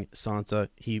escorting Sansa,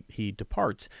 he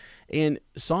departs. And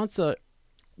Sansa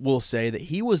will say that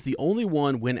he was the only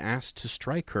one, when asked to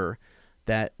strike her,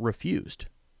 that refused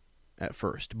at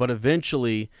first. But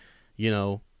eventually,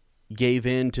 gave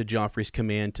in to Joffrey's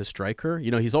command to strike her.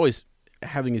 He's always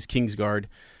having his Kingsguard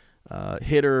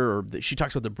hit her, or she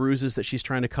talks about the bruises that she's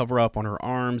trying to cover up on her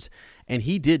arms, and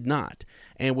he did not.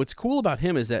 And what's cool about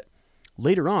him is that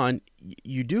later on,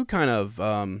 you do kind of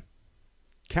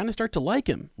start to like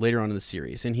him later on in the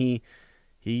series, and he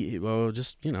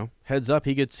heads up,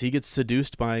 he gets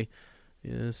seduced by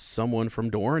someone from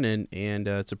Dorne, and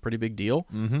it's a pretty big deal.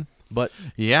 But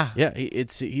he's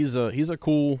a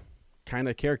cool kind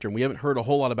of character, and we haven't heard a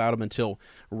whole lot about him until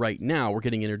right now. We're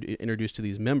getting introduced to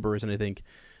these members, and I think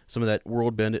some of that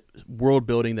world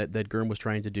building that Gurm was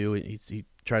trying to do, he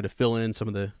tried to fill in some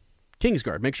of the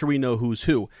Kingsguard, make sure we know who's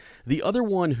who. The other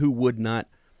one who would not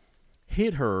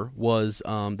hit her was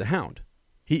the Hound.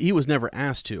 He was never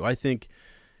asked to. I think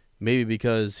maybe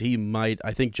because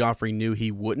I think Joffrey knew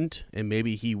he wouldn't, and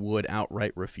maybe he would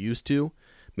outright refuse to.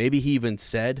 Maybe he even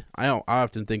said, I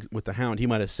often think with the Hound, he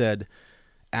might have said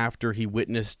after he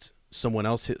witnessed someone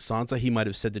else hit Sansa, he might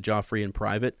have said to Joffrey in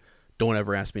private, don't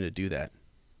ever ask me to do that.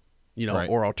 Right.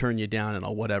 Or I'll turn you down and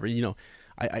I'll whatever. It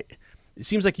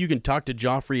seems like you can talk to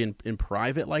Joffrey in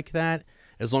private like that,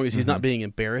 as long as he's not being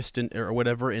embarrassed or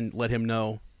whatever, and let him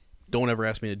know, don't ever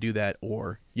ask me to do that,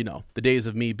 or, the days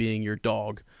of me being your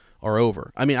dog are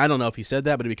over. I mean, I don't know if he said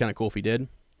that, but it'd be kind of cool if he did.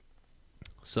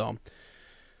 So,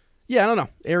 yeah, I don't know.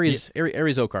 Ares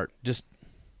Oakheart, just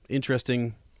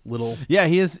interesting little. Yeah,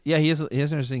 he is an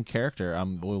interesting character.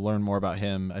 We'll learn more about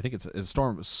him. I think it's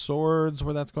Storm of Swords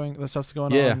where that stuff's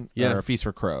going on. Yeah. Or Feast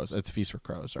for Crows. It's Feast for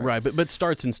Crows, right? Right, but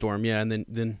starts in Storm, yeah, and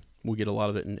then we'll get a lot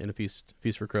of it in a Feast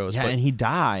for Crows. Yeah, and he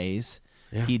dies.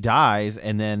 Yeah. He dies,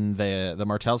 and then the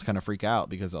Martells kind of freak out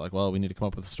because they're like, well, we need to come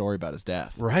up with a story about his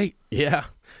death. Right. Yeah.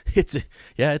 It's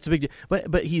a big deal.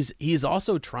 But he's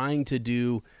also trying to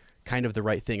do kind of the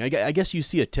right thing. I guess you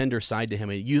see a tender side to him.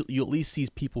 You at least see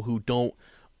people who don't,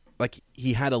 like,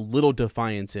 he had a little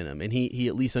defiance in him, and he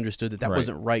at least understood that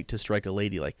wasn't right to strike a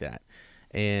lady like that.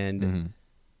 And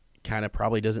kind of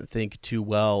probably doesn't think too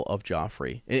well of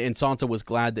Joffrey. And Sansa was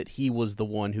glad that he was the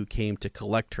one who came to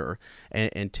collect her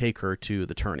and take her to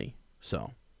the tourney.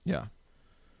 So yeah.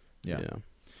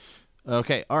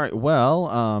 Okay. All right.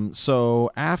 Well,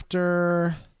 so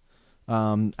after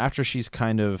she's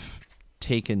kind of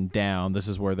taken down, this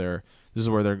is where they're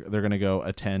going to go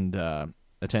attend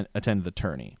the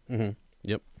tourney. Mm-hmm.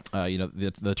 Yep.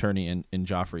 The tourney in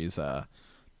Joffrey's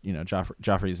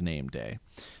Joffrey's name day,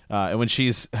 and when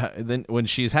she's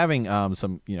having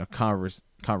some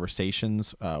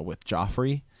conversations with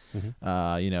Joffrey,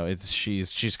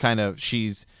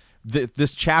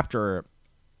 this chapter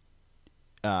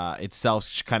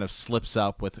itself kind of slips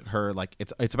up with her, like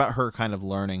it's about her kind of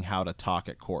learning how to talk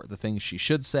at court, the things she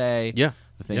should say,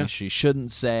 the things she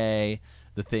shouldn't say,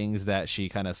 the things that she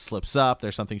kind of slips up.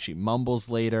 There's something she mumbles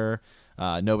later.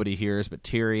 Nobody hears but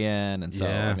Tyrion, and so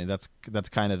I mean that's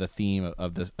kind of the theme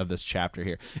of this chapter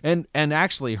here. And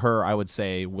actually, I would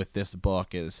say with this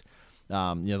book is,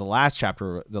 the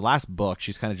last book,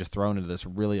 she's kind of just thrown into this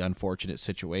really unfortunate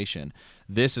situation.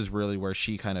 This is really where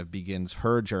she kind of begins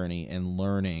her journey in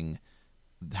learning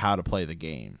how to play the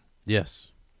game.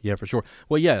 Yes. Yeah, for sure.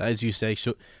 Well, yeah, as you say,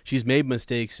 she's made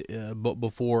mistakes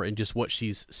before in just what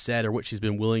she's said or what she's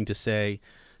been willing to say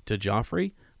to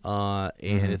Joffrey. And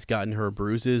it's gotten her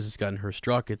bruises, it's gotten her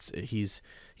struck. He's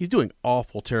doing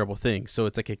awful, terrible things. So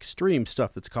it's like extreme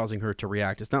stuff that's causing her to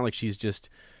react. It's not like she's just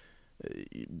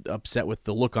upset with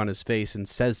the look on his face and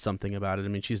says something about it. I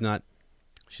mean, she's not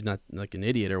like an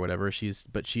idiot or whatever.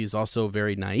 But she's also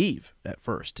very naive at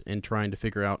first in trying to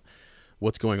figure out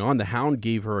what's going on. The Hound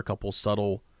gave her a couple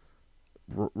subtle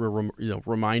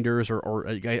reminders or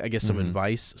I guess some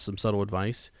advice, some subtle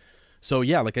advice. So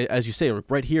yeah, like as you say,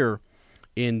 right here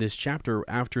in this chapter,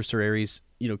 after Sir Ares,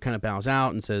 kind of bows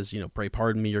out and says, pray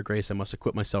pardon me, your grace, I must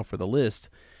acquit myself for the list.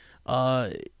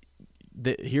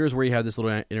 Here's where you have this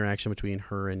little interaction between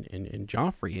her and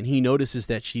Joffrey, and he notices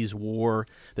that she's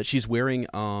wearing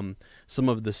some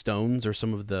of the stones or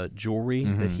some of the jewelry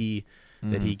that he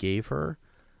gave her.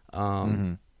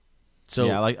 So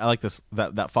yeah, I like this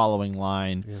that following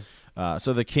line. Yeah.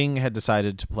 So the king had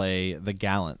decided to play the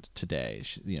gallant today.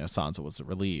 Sansa was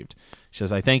relieved. She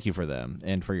says, "I thank you for them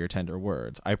and for your tender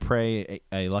words. I pray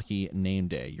a lucky name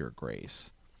day, your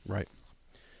grace." Right.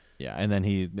 Yeah, and then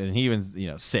he even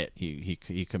sit.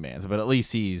 He commands, but at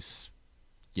least he's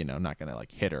not gonna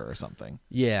like hit her or something.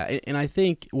 Yeah, and I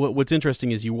think what's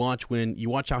interesting is you watch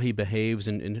how he behaves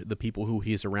and the people who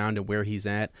he's around and where he's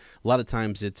at. A lot of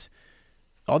times it's.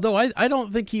 Although I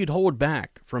don't think he'd hold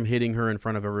back from hitting her in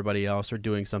front of everybody else or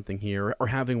doing something here or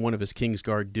having one of his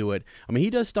Kingsguard do it. I mean, he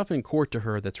does stuff in court to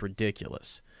her that's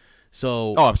ridiculous.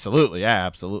 So oh, absolutely, yeah,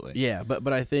 absolutely, yeah.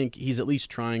 But I think he's at least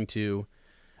trying to.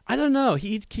 I don't know.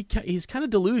 He's kind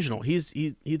of delusional. He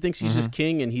thinks he's just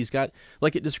king, and he's got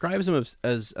like it describes him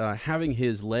as having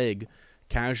his leg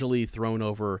casually thrown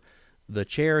over the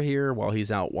chair here while he's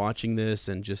out watching this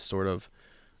and just sort of.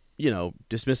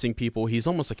 Dismissing people. He's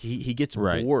almost like he gets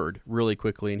bored really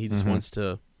quickly, and he just wants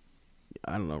to,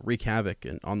 I don't know, wreak havoc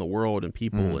on the world and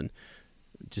people, and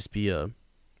just be I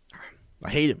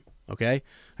hate him. Okay,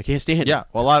 I can't stand him. Yeah,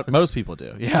 well, most people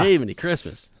do. Yeah, David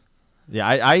Christmas. Yeah,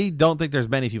 I don't think there's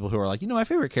many people who are like, my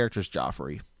favorite character is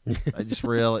Joffrey. It's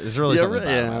really something about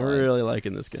him I I'm like. really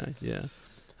liking this guy. Yeah.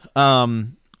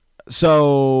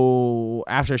 So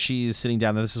after she's sitting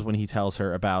down, this is when he tells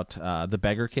her about the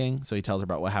Beggar King. So he tells her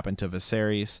about what happened to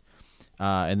Viserys,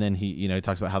 and then he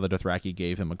talks about how the Dothraki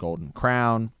gave him a golden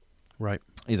crown. Right.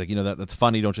 He's like, that's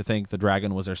funny, don't you think? The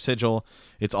dragon was their sigil.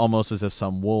 It's almost as if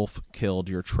some wolf killed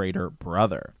your traitor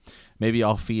brother. Maybe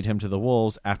I'll feed him to the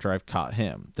wolves after I've caught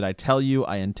him. Did I tell you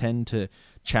I intend to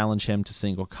challenge him to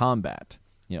single combat?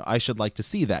 I should like to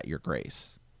see that, Your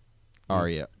Grace.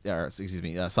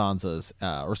 Sansa's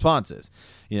responses,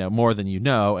 more than you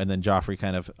know, and then Joffrey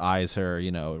kind of eyes her,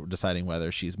 deciding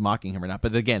whether she's mocking him or not.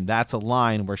 But again, that's a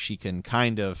line where she can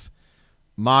kind of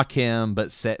mock him,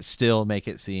 but still make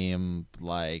it seem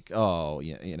like,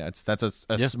 that's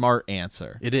a smart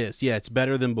answer. It is. Yeah, it's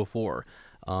better than before.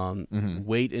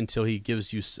 Wait until he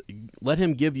gives you, let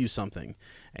him give you something,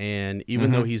 and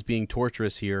even though he's being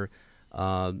torturous here,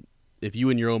 if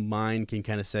you in your own mind can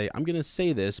kind of say, I'm going to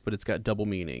say this, but it's got double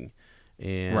meaning,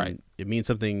 and it means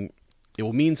something. It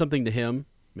will mean something to him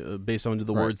based on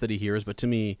the words that he hears, but to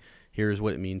me, here's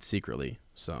what it means secretly.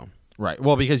 So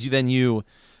well, because you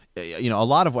a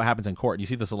lot of what happens in court, you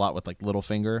see this a lot with like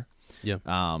Littlefinger. Yeah.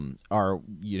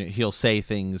 He'll say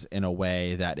things in a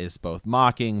way that is both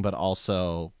mocking, but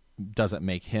also doesn't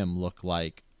make him look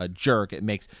like a jerk. It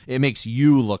makes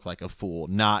you look like a fool,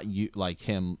 not you like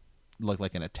him look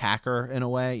like an attacker in a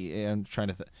way. I'm trying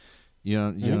to,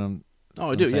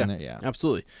 Oh, I do. Yeah. Yeah.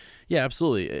 Absolutely. Yeah,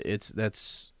 absolutely.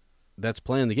 That's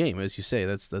playing the game, as you say.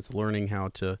 That's learning how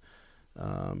to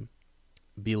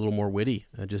be a little more witty.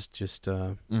 Just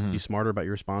be smarter about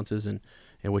your responses and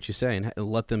what you say, and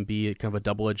let them be kind of a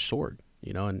double-edged sword.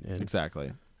 And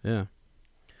exactly. Yeah.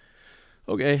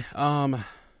 Okay.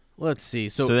 Let's see.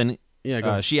 So then,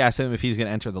 yeah. She asks him if he's going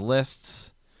to enter the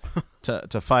lists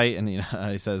to fight, and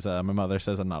he says, "My mother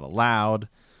says I'm not allowed."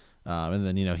 And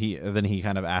then he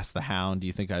kind of asks the Hound, "Do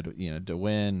you think I'd to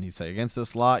win?" He'd say, "Against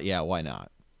this lot, yeah, why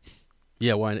not?"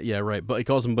 Yeah, why? Yeah, right. But he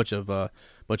calls them a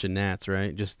bunch of gnats,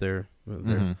 right? Just they're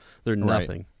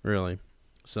nothing really.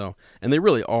 So, and they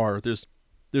really are. There's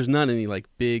not any like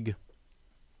big.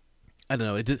 I don't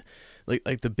know. It just,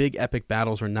 like the big epic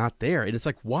battles are not there, and it's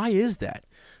like, why is that?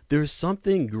 There's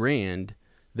something grand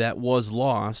that was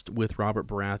lost with Robert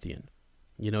Baratheon.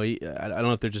 I don't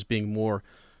know if they're just being more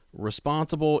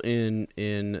responsible in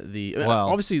the.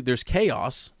 Obviously, there's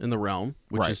chaos in the realm,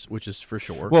 which is for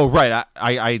sure. Well, right.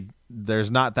 I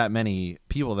there's not that many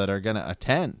people that are going to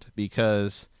attend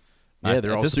because they're at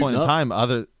all this point in up. time,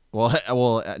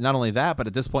 not only that, but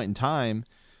at this point in time,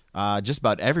 just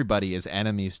about everybody is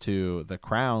enemies to the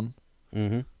crown.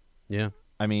 Mm-hmm. Yeah.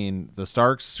 I mean, the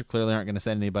Starks clearly aren't going to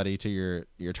send anybody to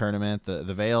your tournament.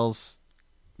 The Vales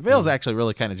actually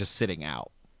really kind of just sitting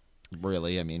out.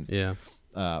 Really, I mean, yeah.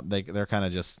 They're kind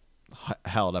of just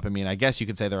held up. I mean, I guess you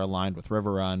could say they're aligned with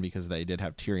Riverrun because they did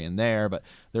have Tyrion there, but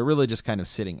they're really just kind of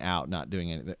sitting out, not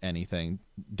doing anything.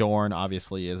 Dorne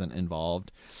obviously isn't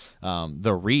involved.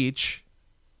 The Reach,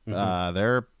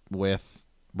 they're with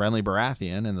Renly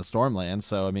Baratheon in the Stormlands.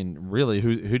 So I mean, really,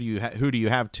 who do you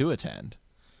have to attend?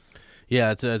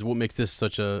 Yeah, it's what makes this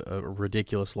such a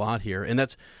ridiculous lot here, and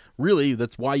that's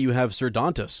why you have Sir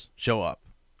Dantas show up.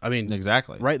 I mean,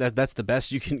 exactly right. That's the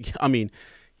best you can. I mean,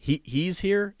 he's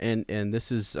here, and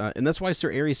this is and that's why Sir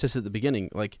Aerys says at the beginning,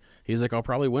 like he's like, I'll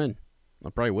probably win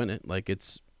it. Like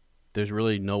there's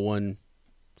really no one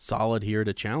solid here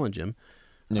to challenge him.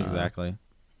 Exactly.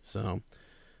 So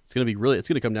it's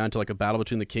gonna come down to like a battle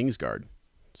between the Kingsguard.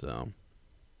 So.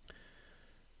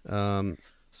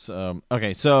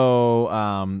 Okay,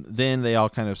 so then they all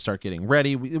kind of start getting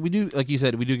ready. We do, like you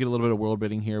said, we do get a little bit of world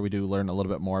building here. We do learn a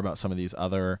little bit more about some of these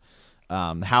other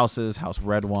houses. House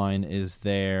Redwine is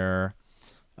there.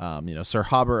 Sir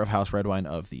Hobber of House Redwine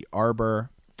of the Arbor.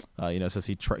 Says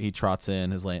he trots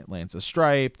in. His lance is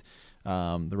striped.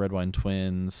 The Redwine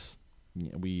twins.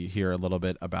 We hear a little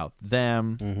bit about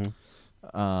them. Mm-hmm.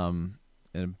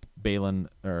 And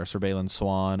Sir Balin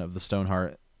Swan of the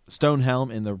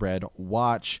Stonehelm in the Red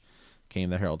Watch. Came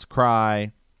the Herald's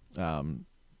Cry.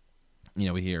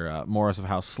 We hear Morris of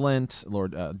House Slint,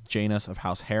 Lord Janus of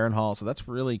House Harrenhal. So that's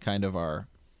really kind of our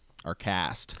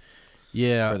cast.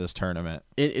 Yeah, for this tournament.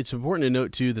 It's important to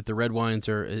note too that the Redwines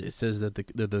are. It says that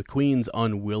they're the Queen's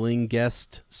unwilling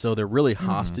guest, so they're really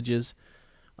hostages.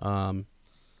 That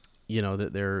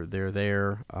they're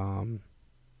there.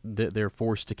 They're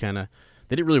forced to kind of.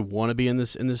 They didn't really want to be in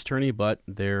this tourney, but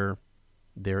they're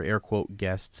air quote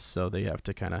guests, so they have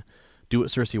to kind of do what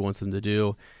Cersei wants them to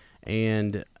do.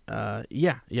 And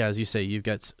yeah, as you say, you've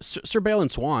got Sir Balin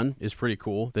Swan is pretty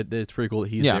cool. It's pretty cool that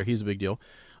he's there. He's a big deal.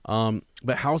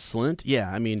 But House Slint,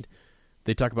 yeah, I mean,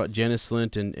 they talk about Janis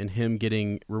Slint and him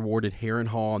getting rewarded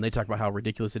Harrenhal, and they talk about how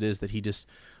ridiculous it is that he just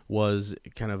was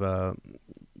kind of a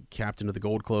captain of the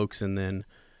Gold Cloaks, and then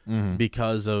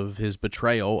because of his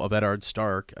betrayal of Eddard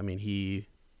Stark, I mean, he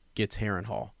gets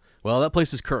Harrenhal. Well, that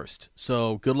place is cursed,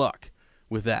 so good luck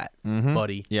with that,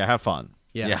 buddy. Yeah, have fun.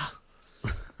 Yeah.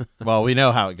 Well, we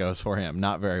know how it goes for him.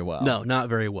 Not very well. No, not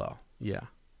very well. Yeah.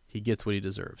 He gets what he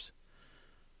deserves.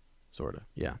 Sort of.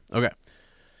 Yeah. Okay.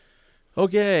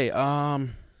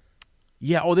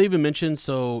 Yeah, they even mentioned,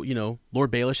 so,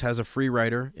 Lord Baelish has a free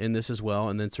rider in this as well,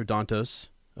 and then Sir Dantos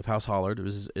of House Hollard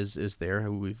is there,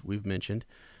 who we've mentioned.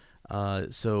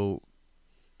 So,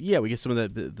 yeah, we get some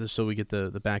of that, so we get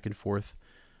the back and forth.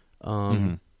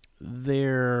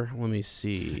 There, let me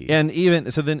see. And even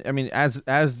so, then I mean, as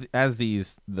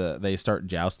they start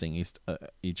jousting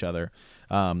each other,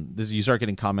 you start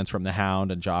getting comments from the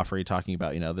Hound and Joffrey talking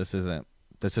about, this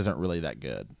isn't really that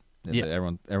good. Yeah.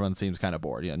 Everyone seems kind of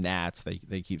bored. Gnats,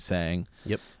 they keep saying.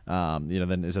 Yep.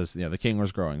 Then it says, the king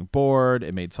was growing bored.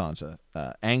 It made Sansa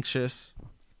anxious.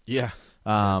 Yeah.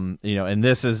 And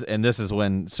this is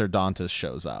when Sir Dantos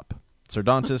shows up. Sir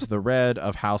Dantos the Red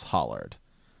of House Hollard.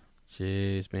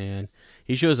 Jeez, man,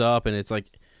 he shows up and it's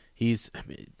like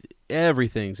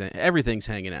everything's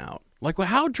hanging out. Like, well,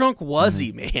 how drunk was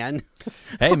he, man?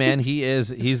 Hey, man, he's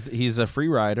a free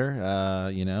rider,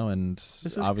 and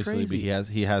obviously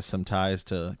he has some ties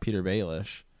to Peter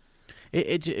Baelish.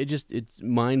 It's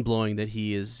mind blowing that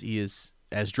he is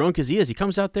as drunk as he is. He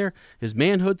comes out there, his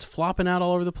manhood's flopping out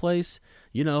all over the place.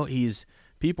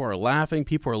 People are laughing,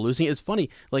 people are losing it. It's funny,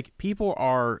 like,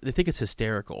 they think it's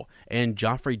hysterical, and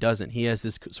Joffrey doesn't. He has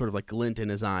this sort of like glint in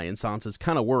his eye, and Sansa's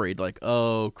kind of worried, like,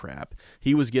 oh crap,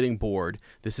 he was getting bored.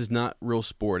 This is not real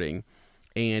sporting,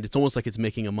 and it's almost like it's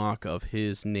making a mock of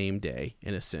his name day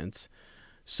in a sense.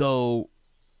 So,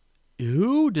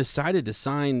 who decided to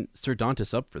sign Sir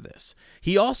Dantos up for this?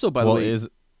 He also, by the way,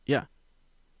 yeah.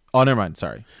 Oh, never mind.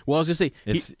 Sorry. Well, I was going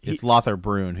to say it's Lothar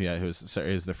Brune who's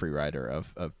the free rider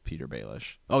of Peter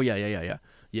Baelish. Oh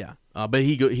yeah. But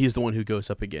he's the one who goes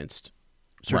up against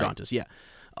Sir Dantos. Yeah.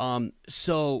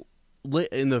 So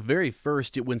in the very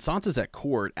first, when Sansa's at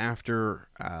court after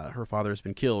her father has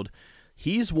been killed,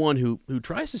 he's one who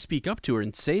tries to speak up to her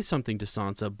and say something to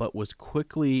Sansa, but was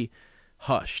quickly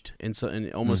hushed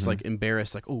and almost like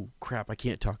embarrassed, like, oh crap, I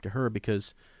can't talk to her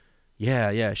because.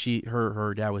 Yeah,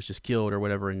 her dad was just killed or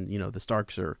whatever, and the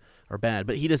Starks are bad.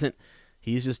 But he doesn't.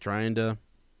 He's just trying to.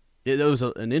 It was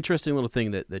an interesting little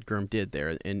thing that Gurm did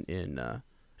there in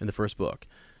the first book,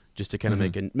 just to kind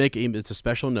of make it's a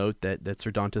special note that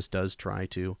Sir Dantos does try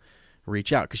to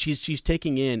reach out, because she's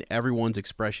taking in everyone's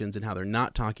expressions and how they're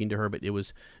not talking to her, but it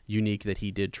was unique that he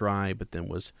did try, but then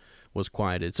was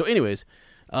quieted. So, anyways,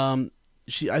 I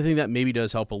think that maybe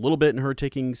does help a little bit in her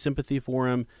taking sympathy for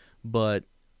him, but.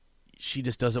 She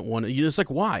just doesn't want to. It's like,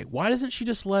 why? Why doesn't she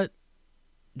just let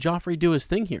Joffrey do his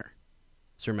thing here,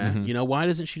 Sir Matt? Why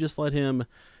doesn't she just let him,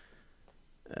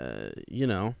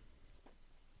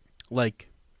 like,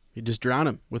 just drown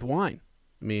him with wine?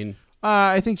 I mean,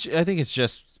 I think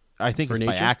it's by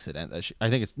accident that I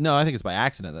think it's by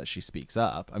accident that she speaks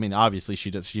up. I mean, obviously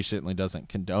she certainly doesn't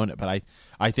condone it, but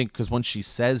I think because once she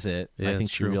says it, I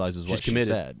think she realizes what she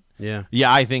said. Yeah.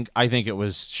 I think it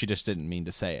was she just didn't mean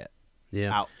to say it.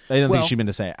 Yeah, I don't think she meant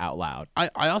to say it out loud.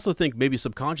 I also think maybe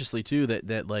subconsciously too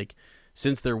that like,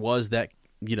 since there was that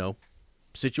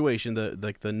situation,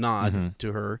 the nod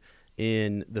to her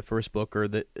in the first book, or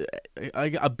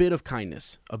a bit of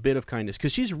kindness,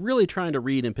 because she's really trying to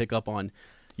read and pick up on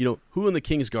who in the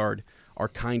Kingsguard are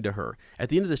kind to her. At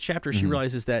the end of this chapter, she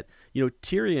realizes that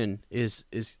Tyrion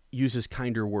uses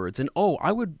kinder words, and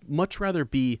I would much rather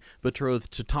be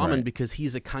betrothed to Tommen because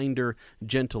he's a kinder,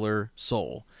 gentler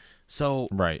soul. So,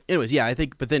 anyways, I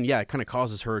think, but then, it kind of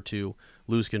causes her to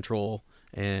lose control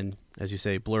and, as you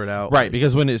say, blurt out. Right,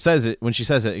 because when she says it,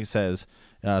 it says,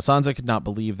 Sansa could not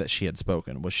believe that she had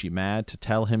spoken. Was she mad to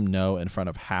tell him no in front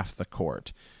of half the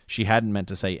court? She hadn't meant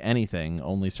to say anything,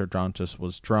 only Sir Dantos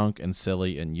was drunk and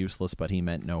silly and useless, but he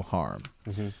meant no harm.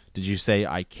 Did you say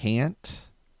I can't?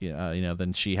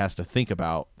 Then she has to think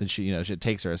about. Then it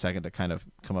takes her a second to kind of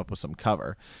come up with some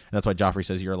cover, and that's why Joffrey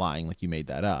says you're lying, like you made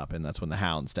that up, and that's when the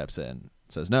Hound steps in and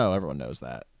says no, everyone knows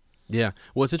that. Yeah,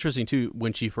 well, it's interesting too.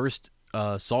 When she first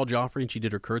saw Joffrey and she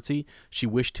did her curtsy, she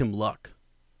wished him luck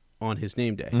on his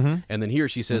name day, and then here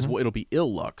she says, well, it'll be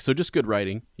ill luck. So just good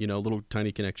writing, little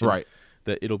tiny connection, right?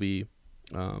 That it'll be,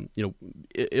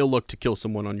 ill luck to kill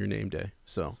someone on your name day.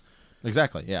 So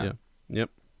exactly, yeah. Yep.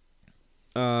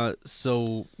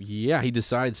 So yeah, he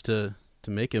decides to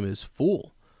make him his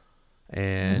fool,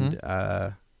 and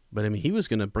but I mean, he was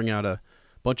going to bring out a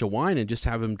bunch of wine and just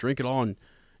have him drink it all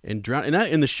and drown. And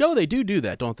in the show, they do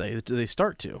that, don't they? They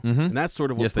start to, and that's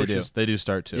sort of what pushes. They do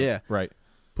start to. Yeah, right.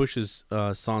 Pushes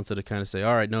Sansa to kind of say,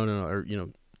 "All right, no," or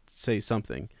say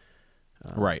something.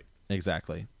 Right.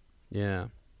 Exactly. Yeah.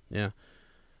 Yeah.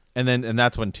 And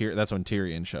that's when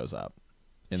Tyrion shows up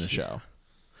in the show.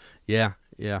 Yeah.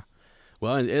 Yeah.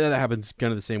 Well, and that happens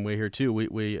kind of the same way here too.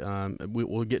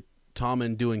 We'll get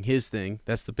Tommen doing his thing.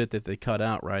 That's the bit that they cut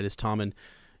out, right? Is Tommen?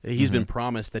 He's been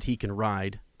promised that he can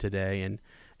ride today, and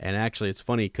actually it's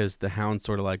funny because the Hound's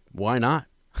sort of like, why not?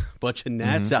 Bunch of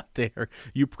gnats out there.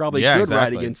 You probably could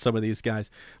ride against some of these guys.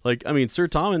 Like, I mean, Sir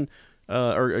Tommen,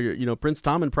 or Prince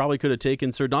Tommen probably could have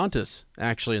taken Sir Dantas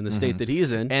actually in the state that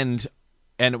he's in.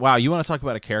 And wow, you want to talk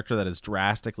about a character that is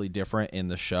drastically different in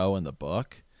the show and the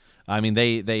book? I mean,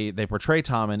 they portray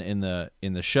Tommen in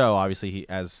the show, obviously he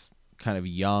as kind of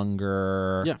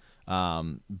younger. Yeah.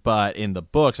 But in the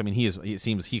books, I mean,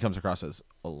 he comes across as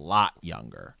a lot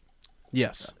younger.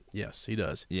 Yes, he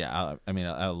does. Yeah, I mean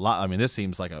a lot. I mean, this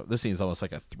seems almost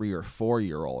like a 3 or 4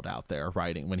 year old out there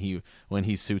riding when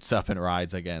he suits up and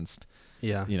rides against.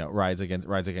 Yeah, rides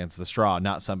against the straw,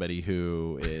 not somebody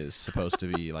who is supposed to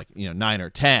be like 9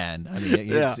 or 10. I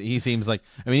mean, he seems like.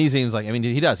 I mean,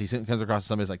 he does. He comes across as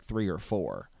somebody who's like 3 or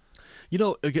 4.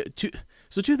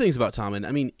 Two things about Tommen.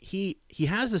 I mean, he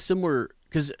has a similar,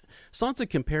 because Sansa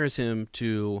compares him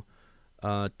to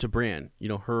Bran,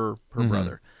 her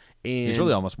brother. And he's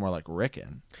really almost more like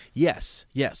Rickon. Yes,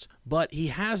 but he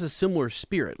has a similar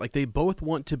spirit. Like, they both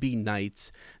want to be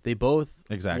knights. They both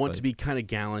want to be kind of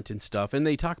gallant and stuff. And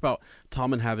they talk about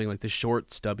Tommen having like the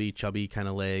short, stubby, chubby kind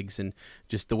of legs, and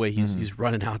just the way he's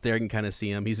running out there. I can kind of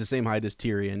see him. He's the same height as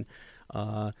Tyrion,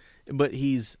 but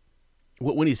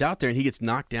when he's out there and he gets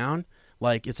knocked down,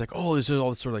 like, it's like, oh, there's all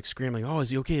this sort of like scrambling. Oh,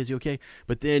 is he okay? Is he okay?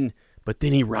 But then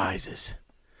he rises.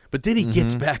 But then he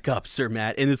gets back up, Sir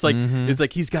Matt, and it's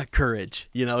like he's got courage.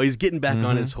 He's getting back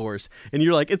on his horse, and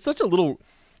you're like, it's such a little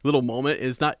moment.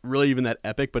 It's not really even that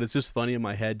epic, but it's just funny in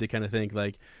my head to kind of think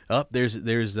like, oh, there's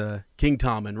King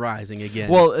Tommen rising again.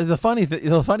 Well, the funny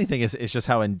thing is, it's just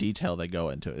how in detail they go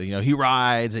into it. He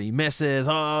rides and he misses.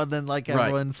 Oh, and then like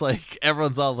everyone's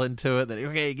all into it.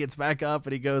 Then he gets back up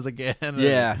and he goes again.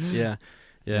 Yeah.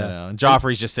 And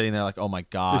Joffrey's just sitting there like, oh my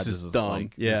god, this is dumb.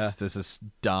 Like, this is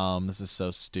dumb. This is so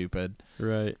stupid.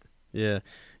 Right. Yeah.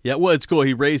 Well, it's cool.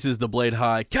 He raises the blade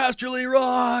high, Casterly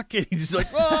Rock, and he's just like,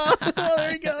 oh,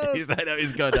 there he goes. I know,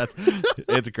 he's going nuts.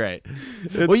 It's great.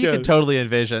 You can totally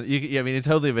envision. You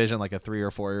totally envision like a 3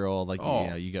 or 4 year old, like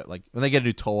you get like when they get a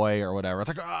new toy or whatever.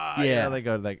 It's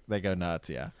like, they go nuts.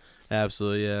 Yeah.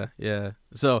 Absolutely. Yeah.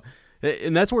 So,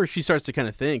 and that's where she starts to kind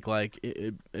of think like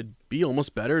it'd be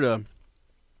almost better to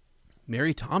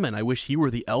marry Tommen. I wish he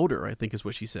were the elder, I think is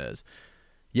what she says.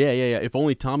 Yeah. If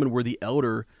only Tommen were the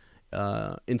elder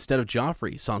instead of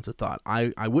Joffrey, Sansa thought.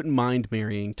 I wouldn't mind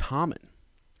marrying Tommen.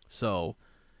 So,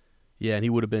 yeah, and he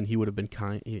would have been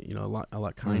kind, a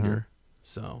lot kinder.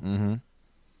 So,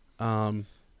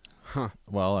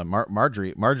 Well,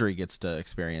 Marjorie gets to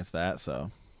experience that.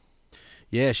 So,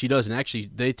 yeah, she does, and actually,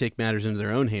 they take matters into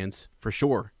their own hands for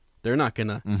sure. They're not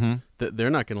gonna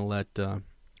let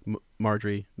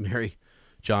Marjorie marry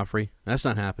Joffrey. That's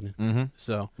not happening.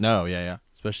 So no, yeah.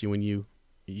 Especially when you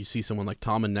see someone like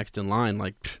Tommen next in line,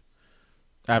 like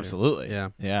absolutely,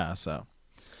 yeah. So,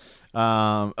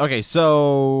 okay,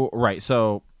 so right,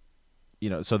 so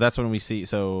so that's when we see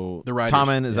the riders,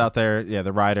 Tommen is out there. Yeah,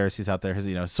 the riders. He's out there.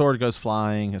 His sword goes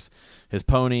flying. His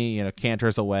pony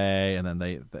canters away, and then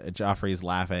Joffrey's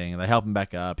laughing, and they help him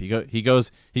back up. He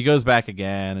goes back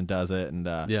again and does it, and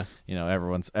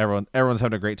everyone's having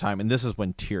a great time. And this is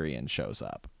when Tyrion shows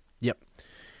up.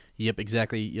 Yep,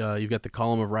 exactly. You've got the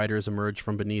column of riders emerge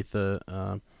from beneath the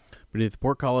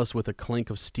portcullis with a clink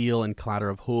of steel and clatter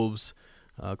of hooves.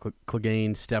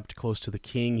 Clegane stepped close to the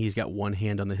king. He's got one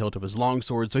hand on the hilt of his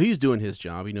longsword, so he's doing his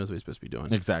job. He knows what he's supposed to be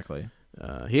doing. Exactly.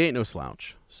 He ain't no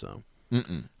slouch. So,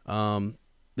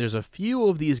 there's a few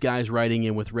of these guys riding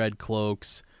in with red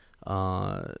cloaks.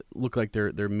 Look like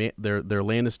they're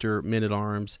Lannister men at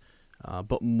arms,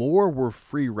 but more were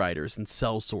free riders and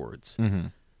sellswords,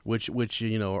 which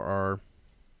are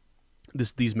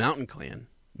these mountain clan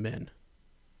men,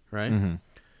 right?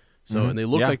 So and they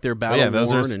look like they're battle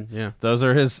worn. Those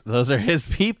are his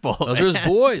people. Those are his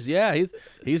boys. Yeah,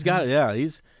 he's got it. Yeah,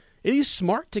 he's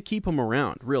smart to keep them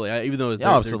around. Really, even though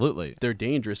absolutely they're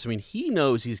dangerous. I mean, he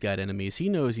knows he's got enemies. He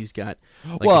knows he's got.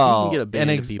 Like, if he can get a band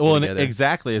of people together.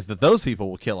 Exactly is that those people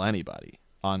will kill anybody.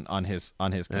 on his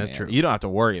command. true. You don't have to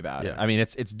worry about it. I mean,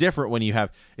 it's different when you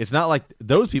have. It's not like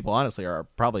those people. Honestly, are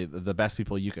probably the best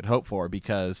people you could hope for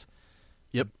because.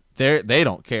 Yep. They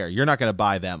don't care. You're not going to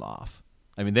buy them off.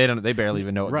 I mean, they barely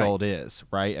even know what Right. gold is,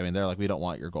 right? I mean, they're like, we don't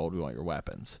want your gold, we want your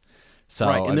weapons. So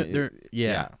Right, and I mean,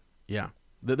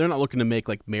 they're not looking to make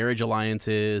like marriage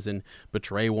alliances and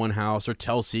betray one house or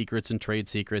tell secrets and trade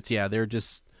secrets. Yeah, they're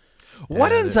just.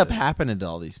 What ends up happening to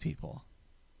all these people?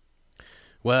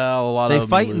 Well, a lot They of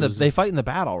fight them in the lose. they fight in the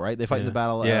battle, right? They fight in the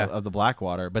battle of the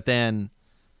Blackwater, but then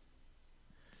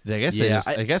I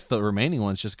guess the remaining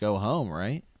ones just go home,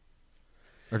 right?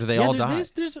 Or do they all die?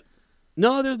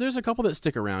 There's a couple that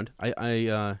stick around.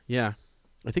 I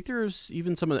think there's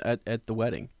even some at the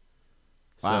wedding.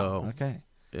 Wow. So, Okay.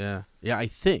 Yeah. I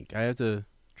think I have to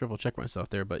triple check myself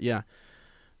there, but yeah.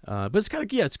 But it's kind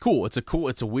of it's cool. It's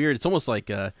a weird. It's almost like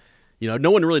no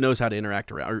one really knows how to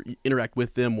interact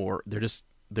with them, or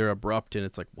they're abrupt, and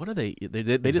it's like, what are they?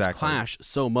 They just clash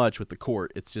so much with the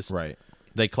court. It's just right.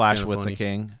 They clash kinda with funny. the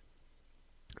king.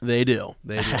 They do.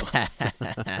 There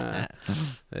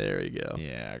you go.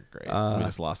 Yeah, great. We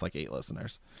just lost like 8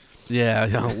 listeners. Yeah,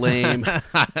 lame.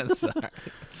 Sorry.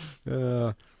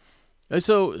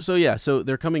 So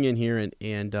they're coming in here,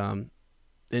 and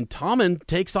Tommen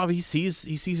takes off. He sees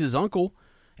his uncle,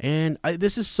 and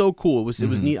this is so cool. It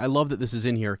was neat. I love that this is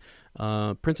in here.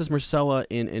 Princess Myrcella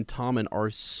and Tommen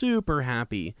are super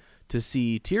happy to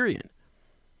see Tyrion.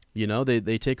 You know,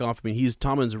 they take off. I mean,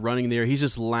 Tommen's running there. He's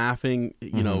just laughing.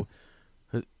 You know,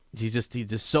 he's just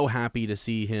so happy to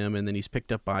see him. And then he's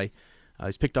picked off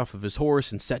of his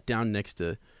horse and set down next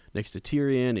to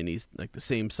Tyrion, and he's like the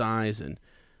same size. And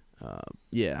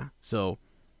so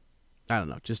I don't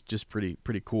know, just pretty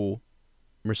cool.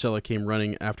 Myrcella came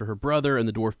running after her brother, and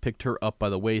the dwarf picked her up by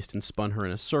the waist and spun her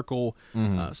in a circle.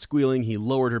 Squealing, he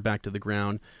lowered her back to the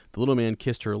ground. The little man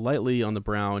kissed her lightly on the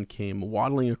brow and came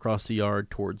waddling across the yard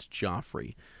towards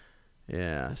Joffrey.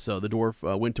 Yeah, so the dwarf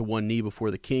went to one knee before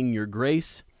the king. Your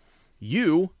grace.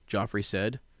 You, Joffrey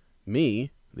said. Me,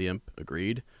 the imp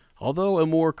agreed. Although a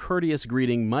more courteous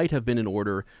greeting might have been in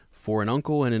order for an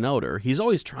uncle and an elder. He's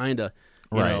always trying to,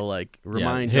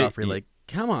 remind Joffrey,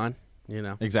 come on,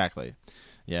 Exactly.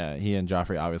 Yeah, he and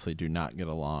Joffrey obviously do not get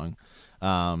along,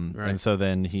 Right. and so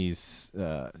then he's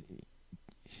that's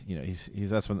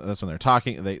when they're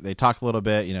talking. They talk a little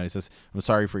bit. He says, "I'm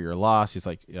sorry for your loss." He's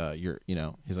like,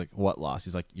 he's like, "What loss?"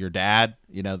 He's like, "Your dad.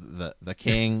 The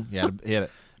king. He had a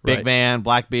big Right. man,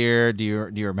 black beard. Do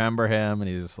you remember him?" And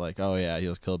he's like, "Oh yeah, he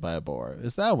was killed by a boar."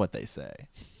 Is that what they say?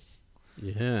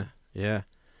 Yeah. I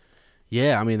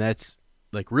mean, that's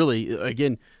like really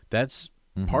again. That's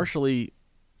partially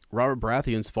Robert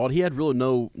Baratheon's fault. He had really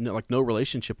no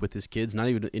relationship with his kids, not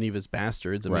even any of his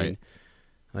bastards. I mean,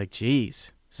 like,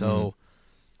 geez. So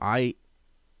I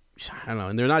don't know,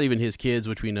 and they're not even his kids,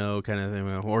 which we know, kind of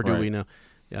thing, or do we know?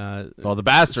 Well, the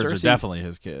bastards are definitely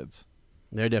his kids.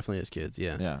 They're definitely his kids.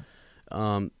 Yes. Yeah.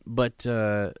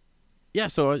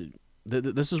 So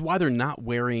this is why they're not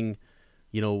wearing,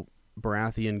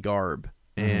 Baratheon garb,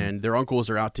 and their uncles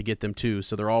are out to get them too.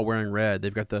 So they're all wearing red.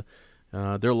 They've got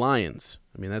they're lions.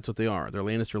 I mean, that's what they are. They're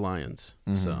Lannister lions.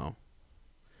 So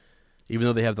even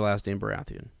though they have the last name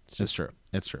Baratheon, it's true.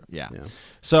 Yeah.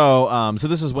 So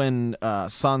this is when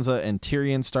Sansa and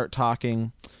Tyrion start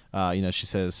talking. She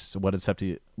says, "What did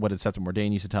Septa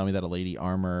Mordain used to tell me, that a lady's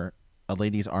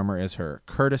armor is her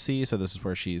courtesy." So this is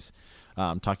where she's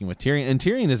talking with Tyrion, and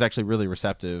Tyrion is actually really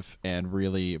receptive and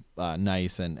really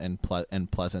nice and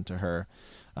pleasant to her.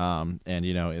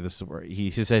 This is where he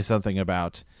says something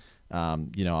about,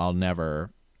 "I'll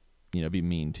never, be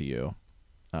mean to you."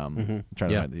 I'm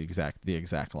trying to find the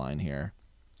exact line here.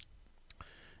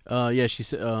 She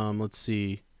said, let's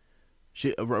see.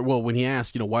 When he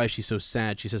asked, why is she so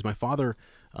sad? She says, "My father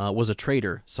was a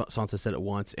traitor," Sansa said at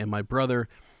once, "and my brother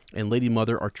and Lady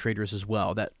Mother are traitors as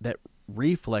well." That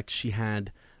reflex she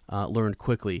had learned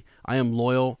quickly. "I am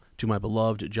loyal to my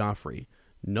beloved Joffrey.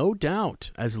 No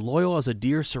doubt, as loyal as a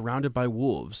deer surrounded by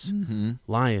wolves.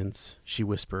 Lions," she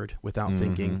whispered without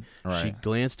thinking. Right. She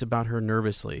glanced about her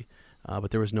nervously,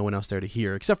 but there was no one else there to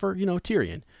hear, except for,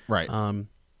 Tyrion. Right.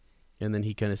 And then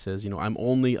he kind of says, "I'm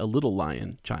only a little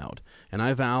lion, child, and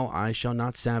I vow I shall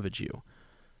not savage you."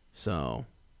 So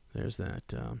there's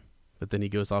that. But then he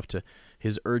goes off to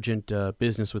his urgent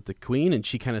business with the queen, and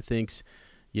she kind of thinks,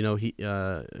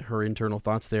 her internal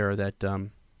thoughts there are that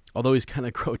although he's kind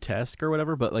of grotesque or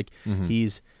whatever, but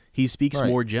he speaks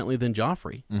more gently than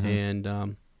Joffrey,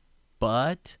 and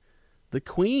but the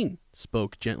queen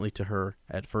spoke gently to her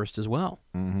at first as well.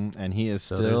 And he is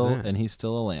still a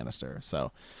Lannister.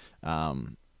 So,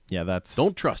 that's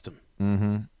don't trust him.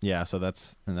 Mm-hmm. Yeah, so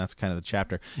that's kind of the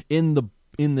chapter. In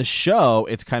the show,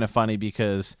 it's kind of funny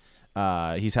because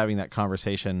he's having that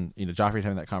conversation, Joffrey's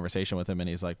having that conversation with him, and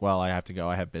he's like, well, I have to go.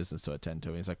 I have business to attend to.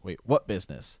 And he's like, wait, what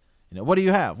business? What do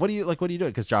you have? What do you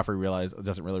doing? Because Joffrey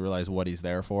doesn't really realize what he's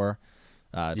there for.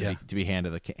 To be hand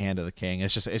of the king.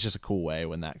 It's just a cool way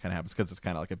when that kind of happens, because it's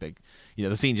kind of like a big,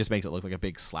 the scene just makes it look like a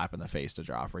big slap in the face to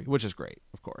Joffrey, which is great,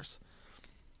 of course.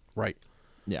 Right.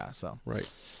 Yeah. So. Right.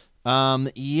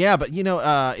 Yeah, but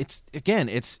this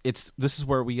is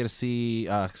where we get to see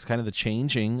kind of the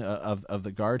changing of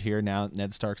the guard here. Now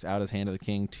Ned Stark's out as Hand of the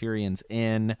King. Tyrion's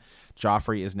in.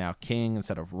 Joffrey is now king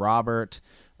instead of Robert.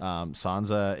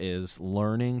 Sansa is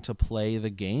learning to play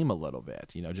the game a little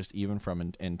bit, just even from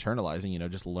internalizing,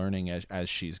 just learning as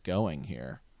she's going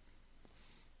here.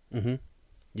 Mm-hmm.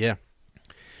 Yeah.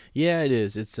 Yeah, it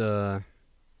is. It'll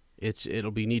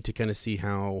be neat to kind of see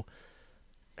how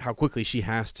quickly she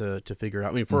has to figure out.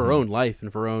 I mean, for her own life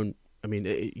and for her own. I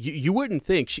mean, you wouldn't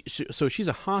think. So she's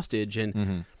a hostage,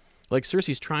 and like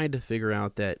Cersei's trying to figure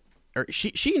out that. Or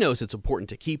she knows it's important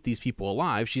to keep these people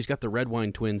alive. She's got the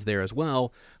Redwine twins there as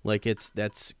well. Like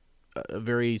that's a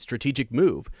very strategic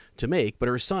move to make. But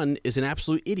her son is an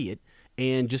absolute idiot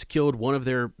and just killed one of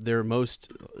their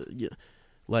most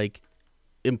like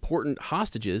important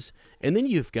hostages. And then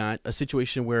you've got a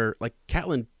situation where like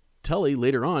Catelyn Tully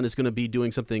later on is going to be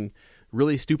doing something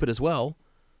really stupid as well.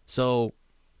 So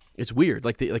it's weird.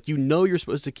 Like you're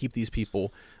supposed to keep these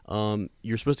people,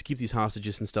 you're supposed to keep these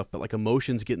hostages and stuff, but like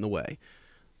emotions get in the way.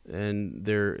 And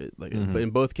they're like, but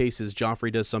in both cases,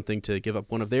 Joffrey does something to give up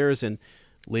one of theirs, and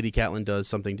Lady Catelyn does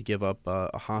something to give up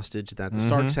a hostage that the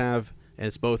Starks have, and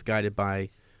it's both guided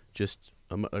by just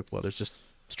there's just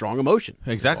strong emotion.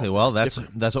 Exactly. Well, that's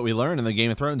what we learn in the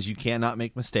Game of Thrones. You cannot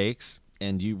make mistakes,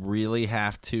 and you really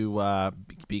have to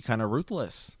be kind of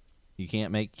ruthless. You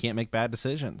can't make bad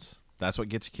decisions. That's what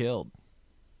gets you killed.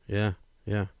 Yeah.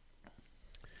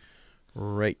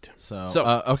 Right.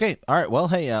 So okay. All right. Well,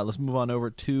 hey, let's move on over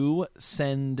to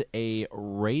Send a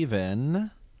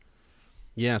Raven.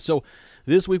 Yeah. So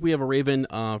this week we have a Raven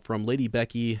from Lady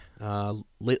Becky,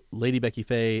 Lady Becky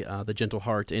Faye, the Gentle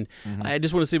Heart. And I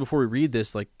just want to say before we read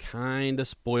this, like kind of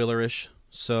spoilerish.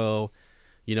 So,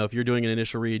 if you're doing an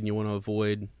initial read and you want to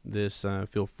avoid this,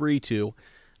 feel free to.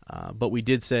 But we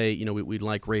did say, we'd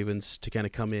like Ravens to kind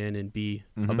of come in and be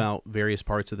about various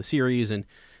parts of the series, and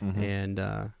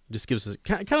just gives us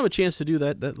kind of a chance to do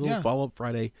that little follow-up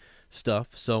Friday stuff.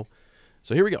 So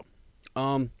here we go.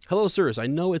 Hello, sirs. I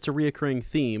know it's a reoccurring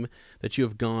theme that you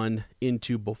have gone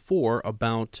into before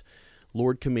about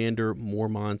Lord Commander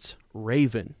Mormont's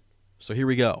Raven. So here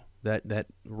we go. That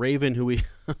Raven who we,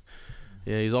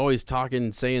 he's always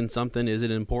talking, saying something. Is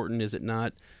it important? Is it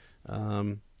not?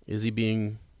 Is he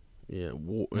being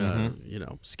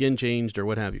skin changed or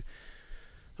what have you.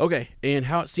 Okay, and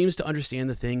how it seems to understand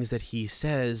the things that he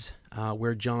says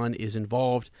where Jon is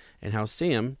involved, and how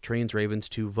Sam trains Ravens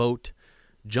to vote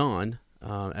Jon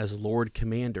as Lord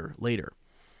Commander later.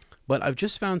 But I've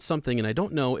just found something, and I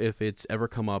don't know if it's ever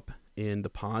come up in the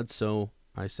pod, so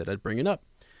I said I'd bring it up.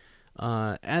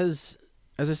 As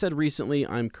I said recently,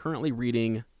 I'm currently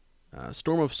reading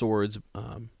Storm of Swords,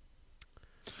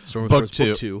 Book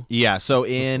 2. Yeah. So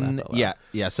there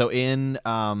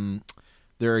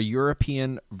are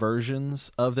European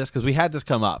versions of this, because we had this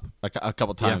come up a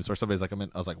couple times where somebody's like, I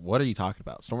was like, what are you talking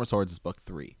about? Storm of Swords is book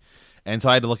 3. And so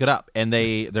I had to look it up, and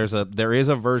there is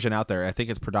a version out there. I think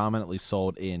it's predominantly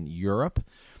sold in Europe,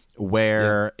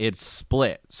 where it's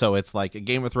split. So it's like a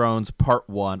Game of Thrones Part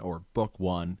 1 or Book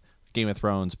 1, Game of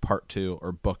Thrones Part 2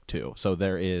 or Book 2. So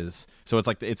it's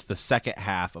the second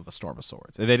half of a Storm of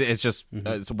Swords. It's just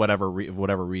it's whatever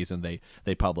reason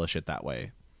they publish it that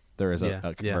way. There is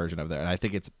a conversion of there, and I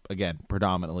think it's again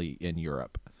predominantly in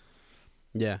Europe.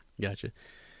 Yeah, gotcha.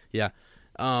 Yeah.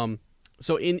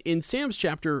 So in Sam's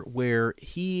chapter where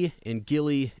he and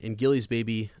Gilly and Gilly's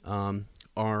baby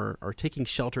are taking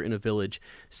shelter in a village,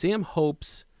 Sam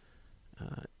hopes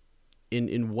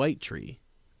in White Tree.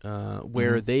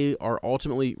 Where they are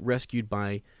ultimately rescued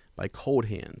by Cold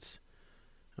Hands.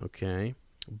 Okay,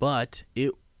 but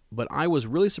I was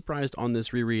really surprised on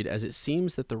this reread, as it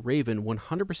seems that the Raven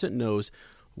 100% knows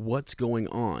what's going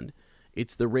on.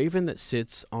 It's the Raven that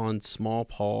sits on Small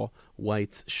Paw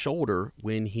White's shoulder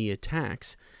when he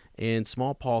attacks, and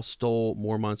Small Paw stole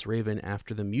Mormont's Raven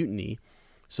after the mutiny.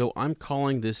 So I'm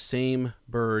calling this same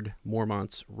bird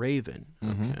Mormont's Raven.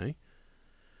 Okay.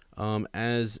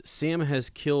 As Sam has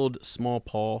killed Small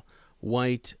Paw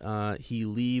White, he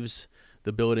leaves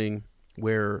the building they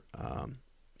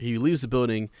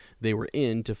were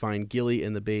in to find Gilly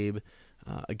and the babe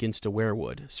against a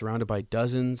werewood. Surrounded by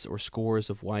dozens or scores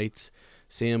of whites,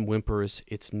 Sam whimpers,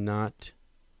 "It's not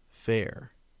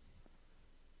fair."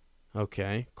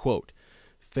 Okay, quote,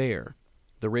 "Fair.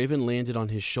 The raven landed on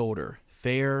his shoulder.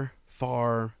 Fair,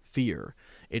 far, fear.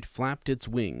 It flapped its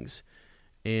wings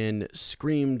and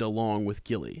screamed along with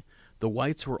Gilly. The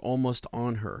whites were almost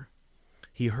on her.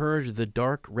 He heard the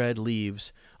dark red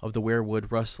leaves of the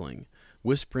werewood rustling,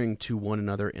 whispering to one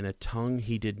another in a tongue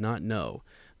he did not know.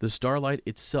 The starlight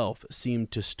itself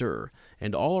seemed to stir,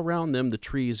 and all around them the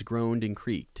trees groaned and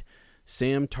creaked.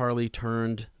 Sam Tarley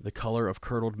turned the color of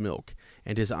curdled milk,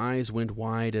 and his eyes went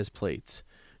wide as plates.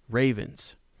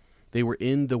 Ravens. They were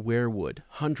in the werewood,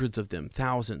 hundreds of them,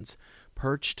 thousands,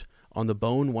 perched on the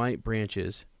bone-white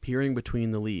branches, peering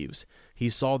between the leaves. He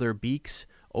saw their beaks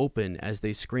open as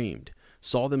they screamed,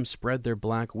 saw them spread their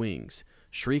black wings.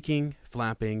 Shrieking,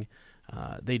 flapping,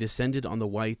 they descended on the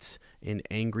whites in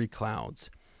angry clouds.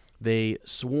 They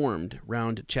swarmed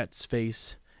round Chet's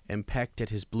face and pecked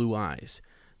at his blue eyes.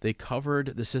 They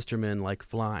covered the sistermen like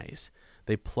flies.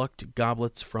 They plucked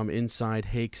goblets from inside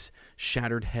Hake's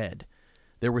shattered head.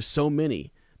 There were so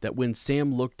many that when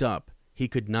Sam looked up, he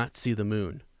could not see the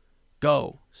moon.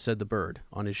 "Go," said the bird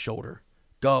on his shoulder.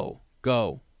 "Go,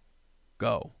 go,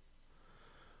 go."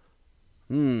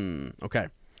 Okay.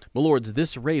 My lords,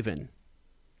 this raven,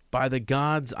 by the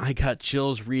gods, I got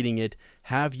chills reading it.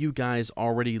 Have you guys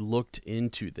already looked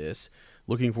into this?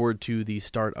 Looking forward to the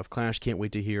start of Clash. Can't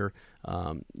wait to hear,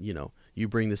 you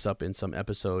bring this up in some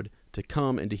episode to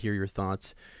come and to hear your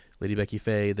thoughts. Lady Becky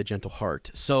Faye, The Gentle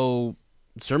Heart. So,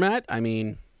 Sir Matt, I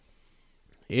mean,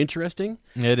 interesting.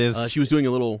 It is. She was doing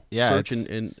a little search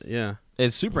and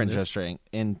it's super interesting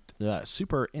and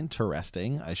super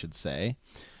interesting, I should say.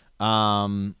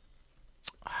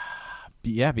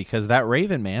 Yeah, because that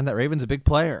Raven's a big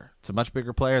player. It's a much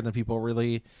bigger player than people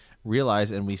really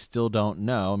realize, and we still don't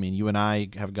know. I mean, you and I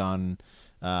have gone,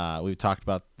 we've talked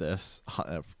about this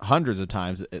hundreds of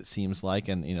times, it seems like,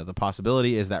 and the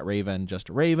possibility is that Raven just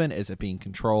a Raven. Is it being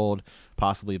controlled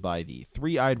possibly by the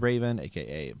three-eyed Raven,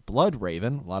 aka Blood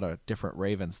Raven? A lot of different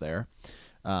ravens there,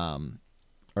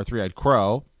 or three-eyed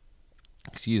crow.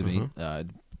 Excuse me,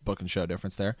 book and show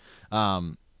difference there.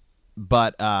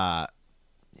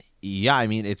 Yeah, I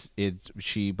mean, it's.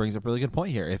 She brings up a really good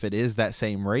point here. If it is that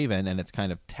same Raven and it's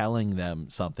kind of telling them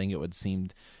something, you'd seem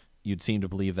to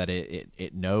believe that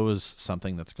it knows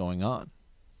something that's going on.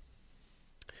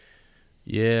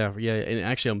 Yeah, and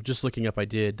actually, I'm just looking up.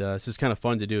 This is kind of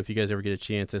fun to do if you guys ever get a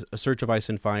chance. A search of Ice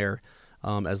and Fire,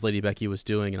 as Lady Becky was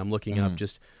doing, and I'm looking up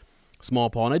just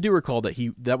Small Paw, and I do recall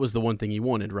that that was the one thing he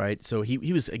wanted, right? So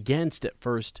he was against at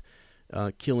first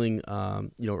killing,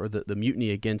 or the mutiny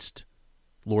against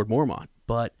Lord Mormont,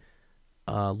 but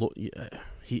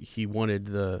he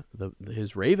wanted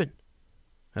his Raven.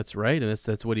 That's right, and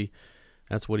that's what he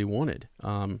wanted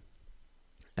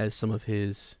as some of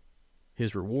his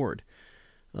reward.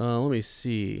 Let me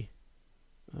see.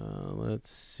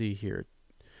 Let's see here.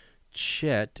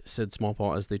 Chet, said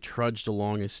Smallpaw as they trudged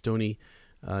along a stony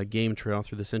game trail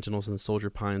through the sentinels and the soldier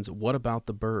pines. What about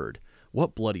the bird?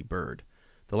 What bloody bird?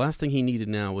 The last thing he needed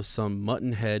now was some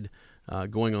mutton head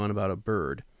going on about a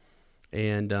bird.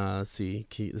 And let's see,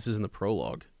 this is in the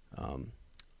prologue.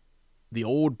 The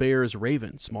old bear's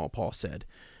Raven, Smallpaw said.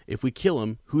 If we kill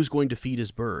him, who's going to feed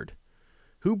his bird?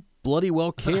 Who bloody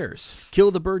well cares?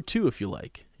 Kill the bird too if you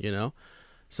like,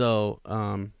 So,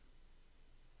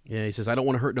 he says, I don't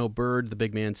want to hurt no bird, the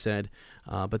big man said,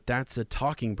 but that's a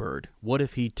talking bird. What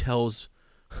if he tells,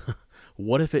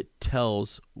 what if it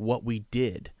tells what we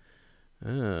did?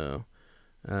 Oh.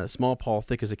 Small Paw,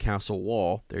 thick as a castle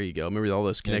wall. There you go. Remember all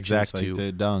those connections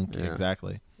to Dunk. Yeah.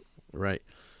 Exactly. Right.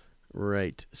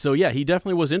 So yeah, he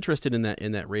definitely was interested in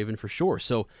that Raven for sure.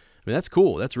 So I mean, that's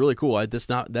cool. That's really cool. I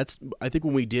think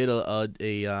when we did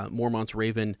a Mormont's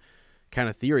Raven kind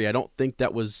of theory, I don't think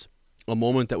that was a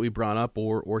moment that we brought up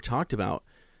or talked about.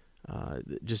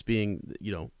 Just being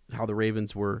how the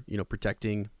Ravens were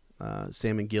protecting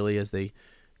Sam and Gilly as they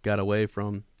got away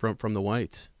from the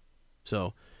whites.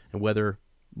 So and whether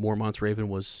Mormont's Raven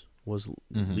was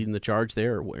leading the charge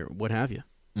there or what have you.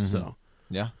 So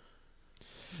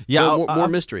more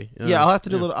mystery. I'll have to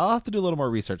do a little more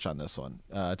research on this one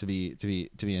to be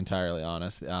entirely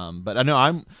honest. But I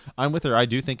know I'm with her. I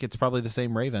do think it's probably the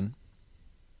same Raven.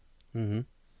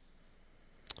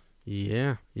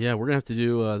 Yeah, we're gonna have to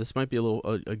do. This might be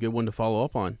a good one to follow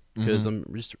up on because I'm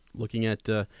just looking at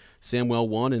Samwell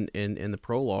 1 and the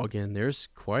prologue, and there's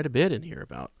quite a bit in here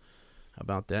about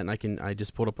that, and I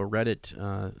just pulled up a Reddit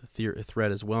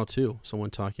thread as well too. Someone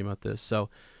talking about this. So,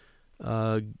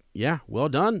 well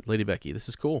done, Lady Becky. This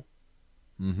is cool.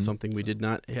 something we did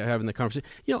not have in the conversation.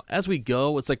 As we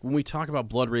go, it's like when we talk about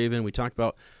Bloodraven, we talk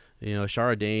about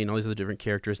Shara Dane, all these other different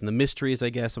characters, and the mysteries, I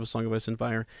guess, of A Song of Ice and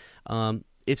Fire.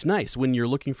 It's nice when you're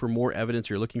looking for more evidence,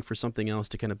 or you're looking for something else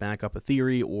to kind of back up a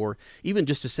theory, or even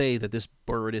just to say that this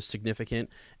bird is significant,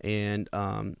 and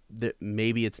that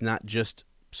maybe it's not just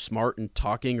smart and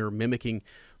talking or mimicking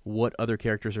what other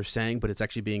characters are saying, but it's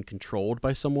actually being controlled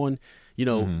by someone.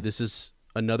 This is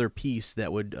another piece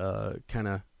that would kind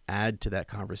of add to that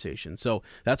conversation. So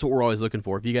that's what we're always looking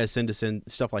for. If you guys send us in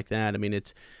stuff like that, I mean,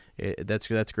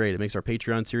 that's great. It makes our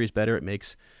Patreon series better. It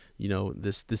makes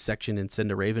this section in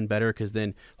Send a Raven better, because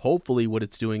then hopefully what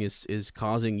it's doing is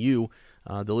causing you,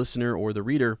 the listener or the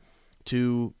reader,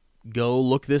 to go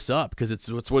look this up, because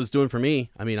it's what it's doing for me.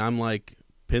 I mean, I'm like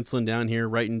penciling down here,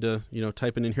 writing to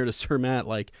typing in here to Sir Matt,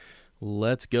 like,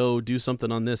 let's go do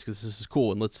something on this, because this is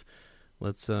cool, and let's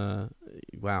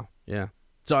wow, yeah.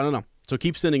 So I don't know. So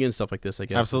keep sending in stuff like this, I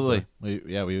guess. Absolutely. We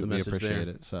appreciate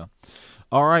it. So,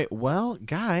 all right. Well,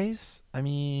 guys, I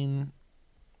mean,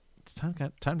 it's time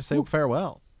to say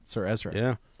farewell, Sir Ezra.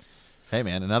 Yeah. Hey,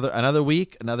 man, another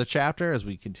week, another chapter as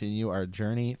we continue our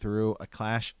journey through A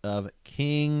Clash of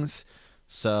Kings.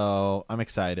 So I'm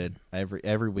excited.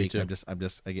 Every week I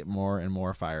get more and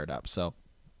more fired up. So,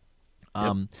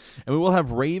 and we will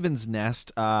have Raven's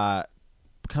Nest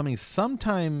coming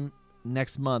sometime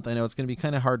next month. I know it's going to be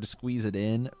kind of hard to squeeze it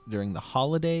in during the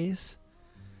holidays.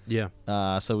 Yeah.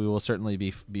 So we will certainly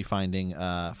be finding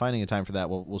a time for that.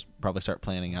 We'll probably start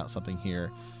planning out something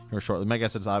here shortly. My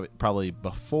guess is probably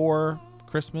before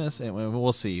Christmas, and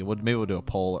we'll see. Maybe we'll do a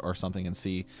poll or something and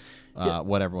see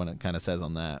what everyone kind of says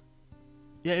on that.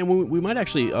 Yeah, and we might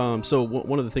actually. So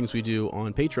one of the things we do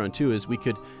on Patreon too is we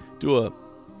could do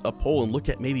a poll and look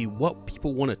at maybe what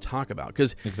people want to talk about,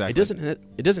 because it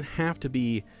doesn't have to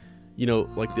be,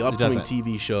 like the upcoming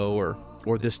TV show or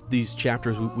these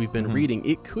chapters we've been reading.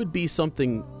 It could be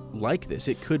something like this.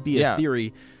 It could be a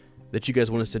theory that you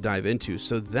guys want us to dive into.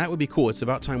 So that would be cool. It's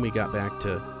about time we got back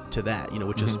to that,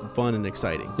 which is fun and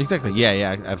exciting. Exactly.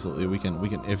 Yeah, absolutely. We can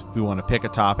if we want to pick a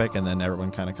topic and then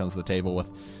everyone kind of comes to the table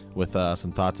with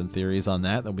some thoughts and theories on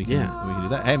that, then we can do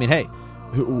that. Hey, I mean,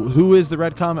 who is the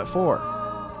Red Comet for?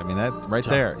 I mean, that right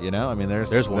there, I mean,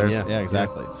 there's one. Yeah,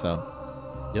 exactly. Yeah.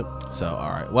 So, yep. So,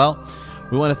 all right. Well,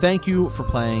 we want to thank you for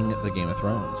playing the Game of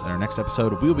Thrones. In our next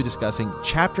episode, we will be discussing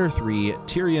Chapter 3,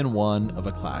 Tyrion 1 of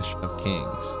A Clash of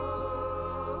Kings.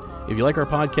 If you like our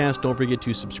podcast, don't forget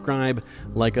to subscribe,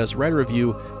 like us, write a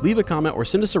review, leave a comment, or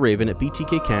send us a raven at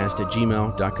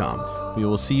btkcast@gmail.com. We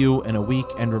will see you in a week,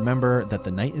 and remember that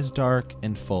the night is dark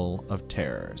and full of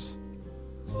terrors.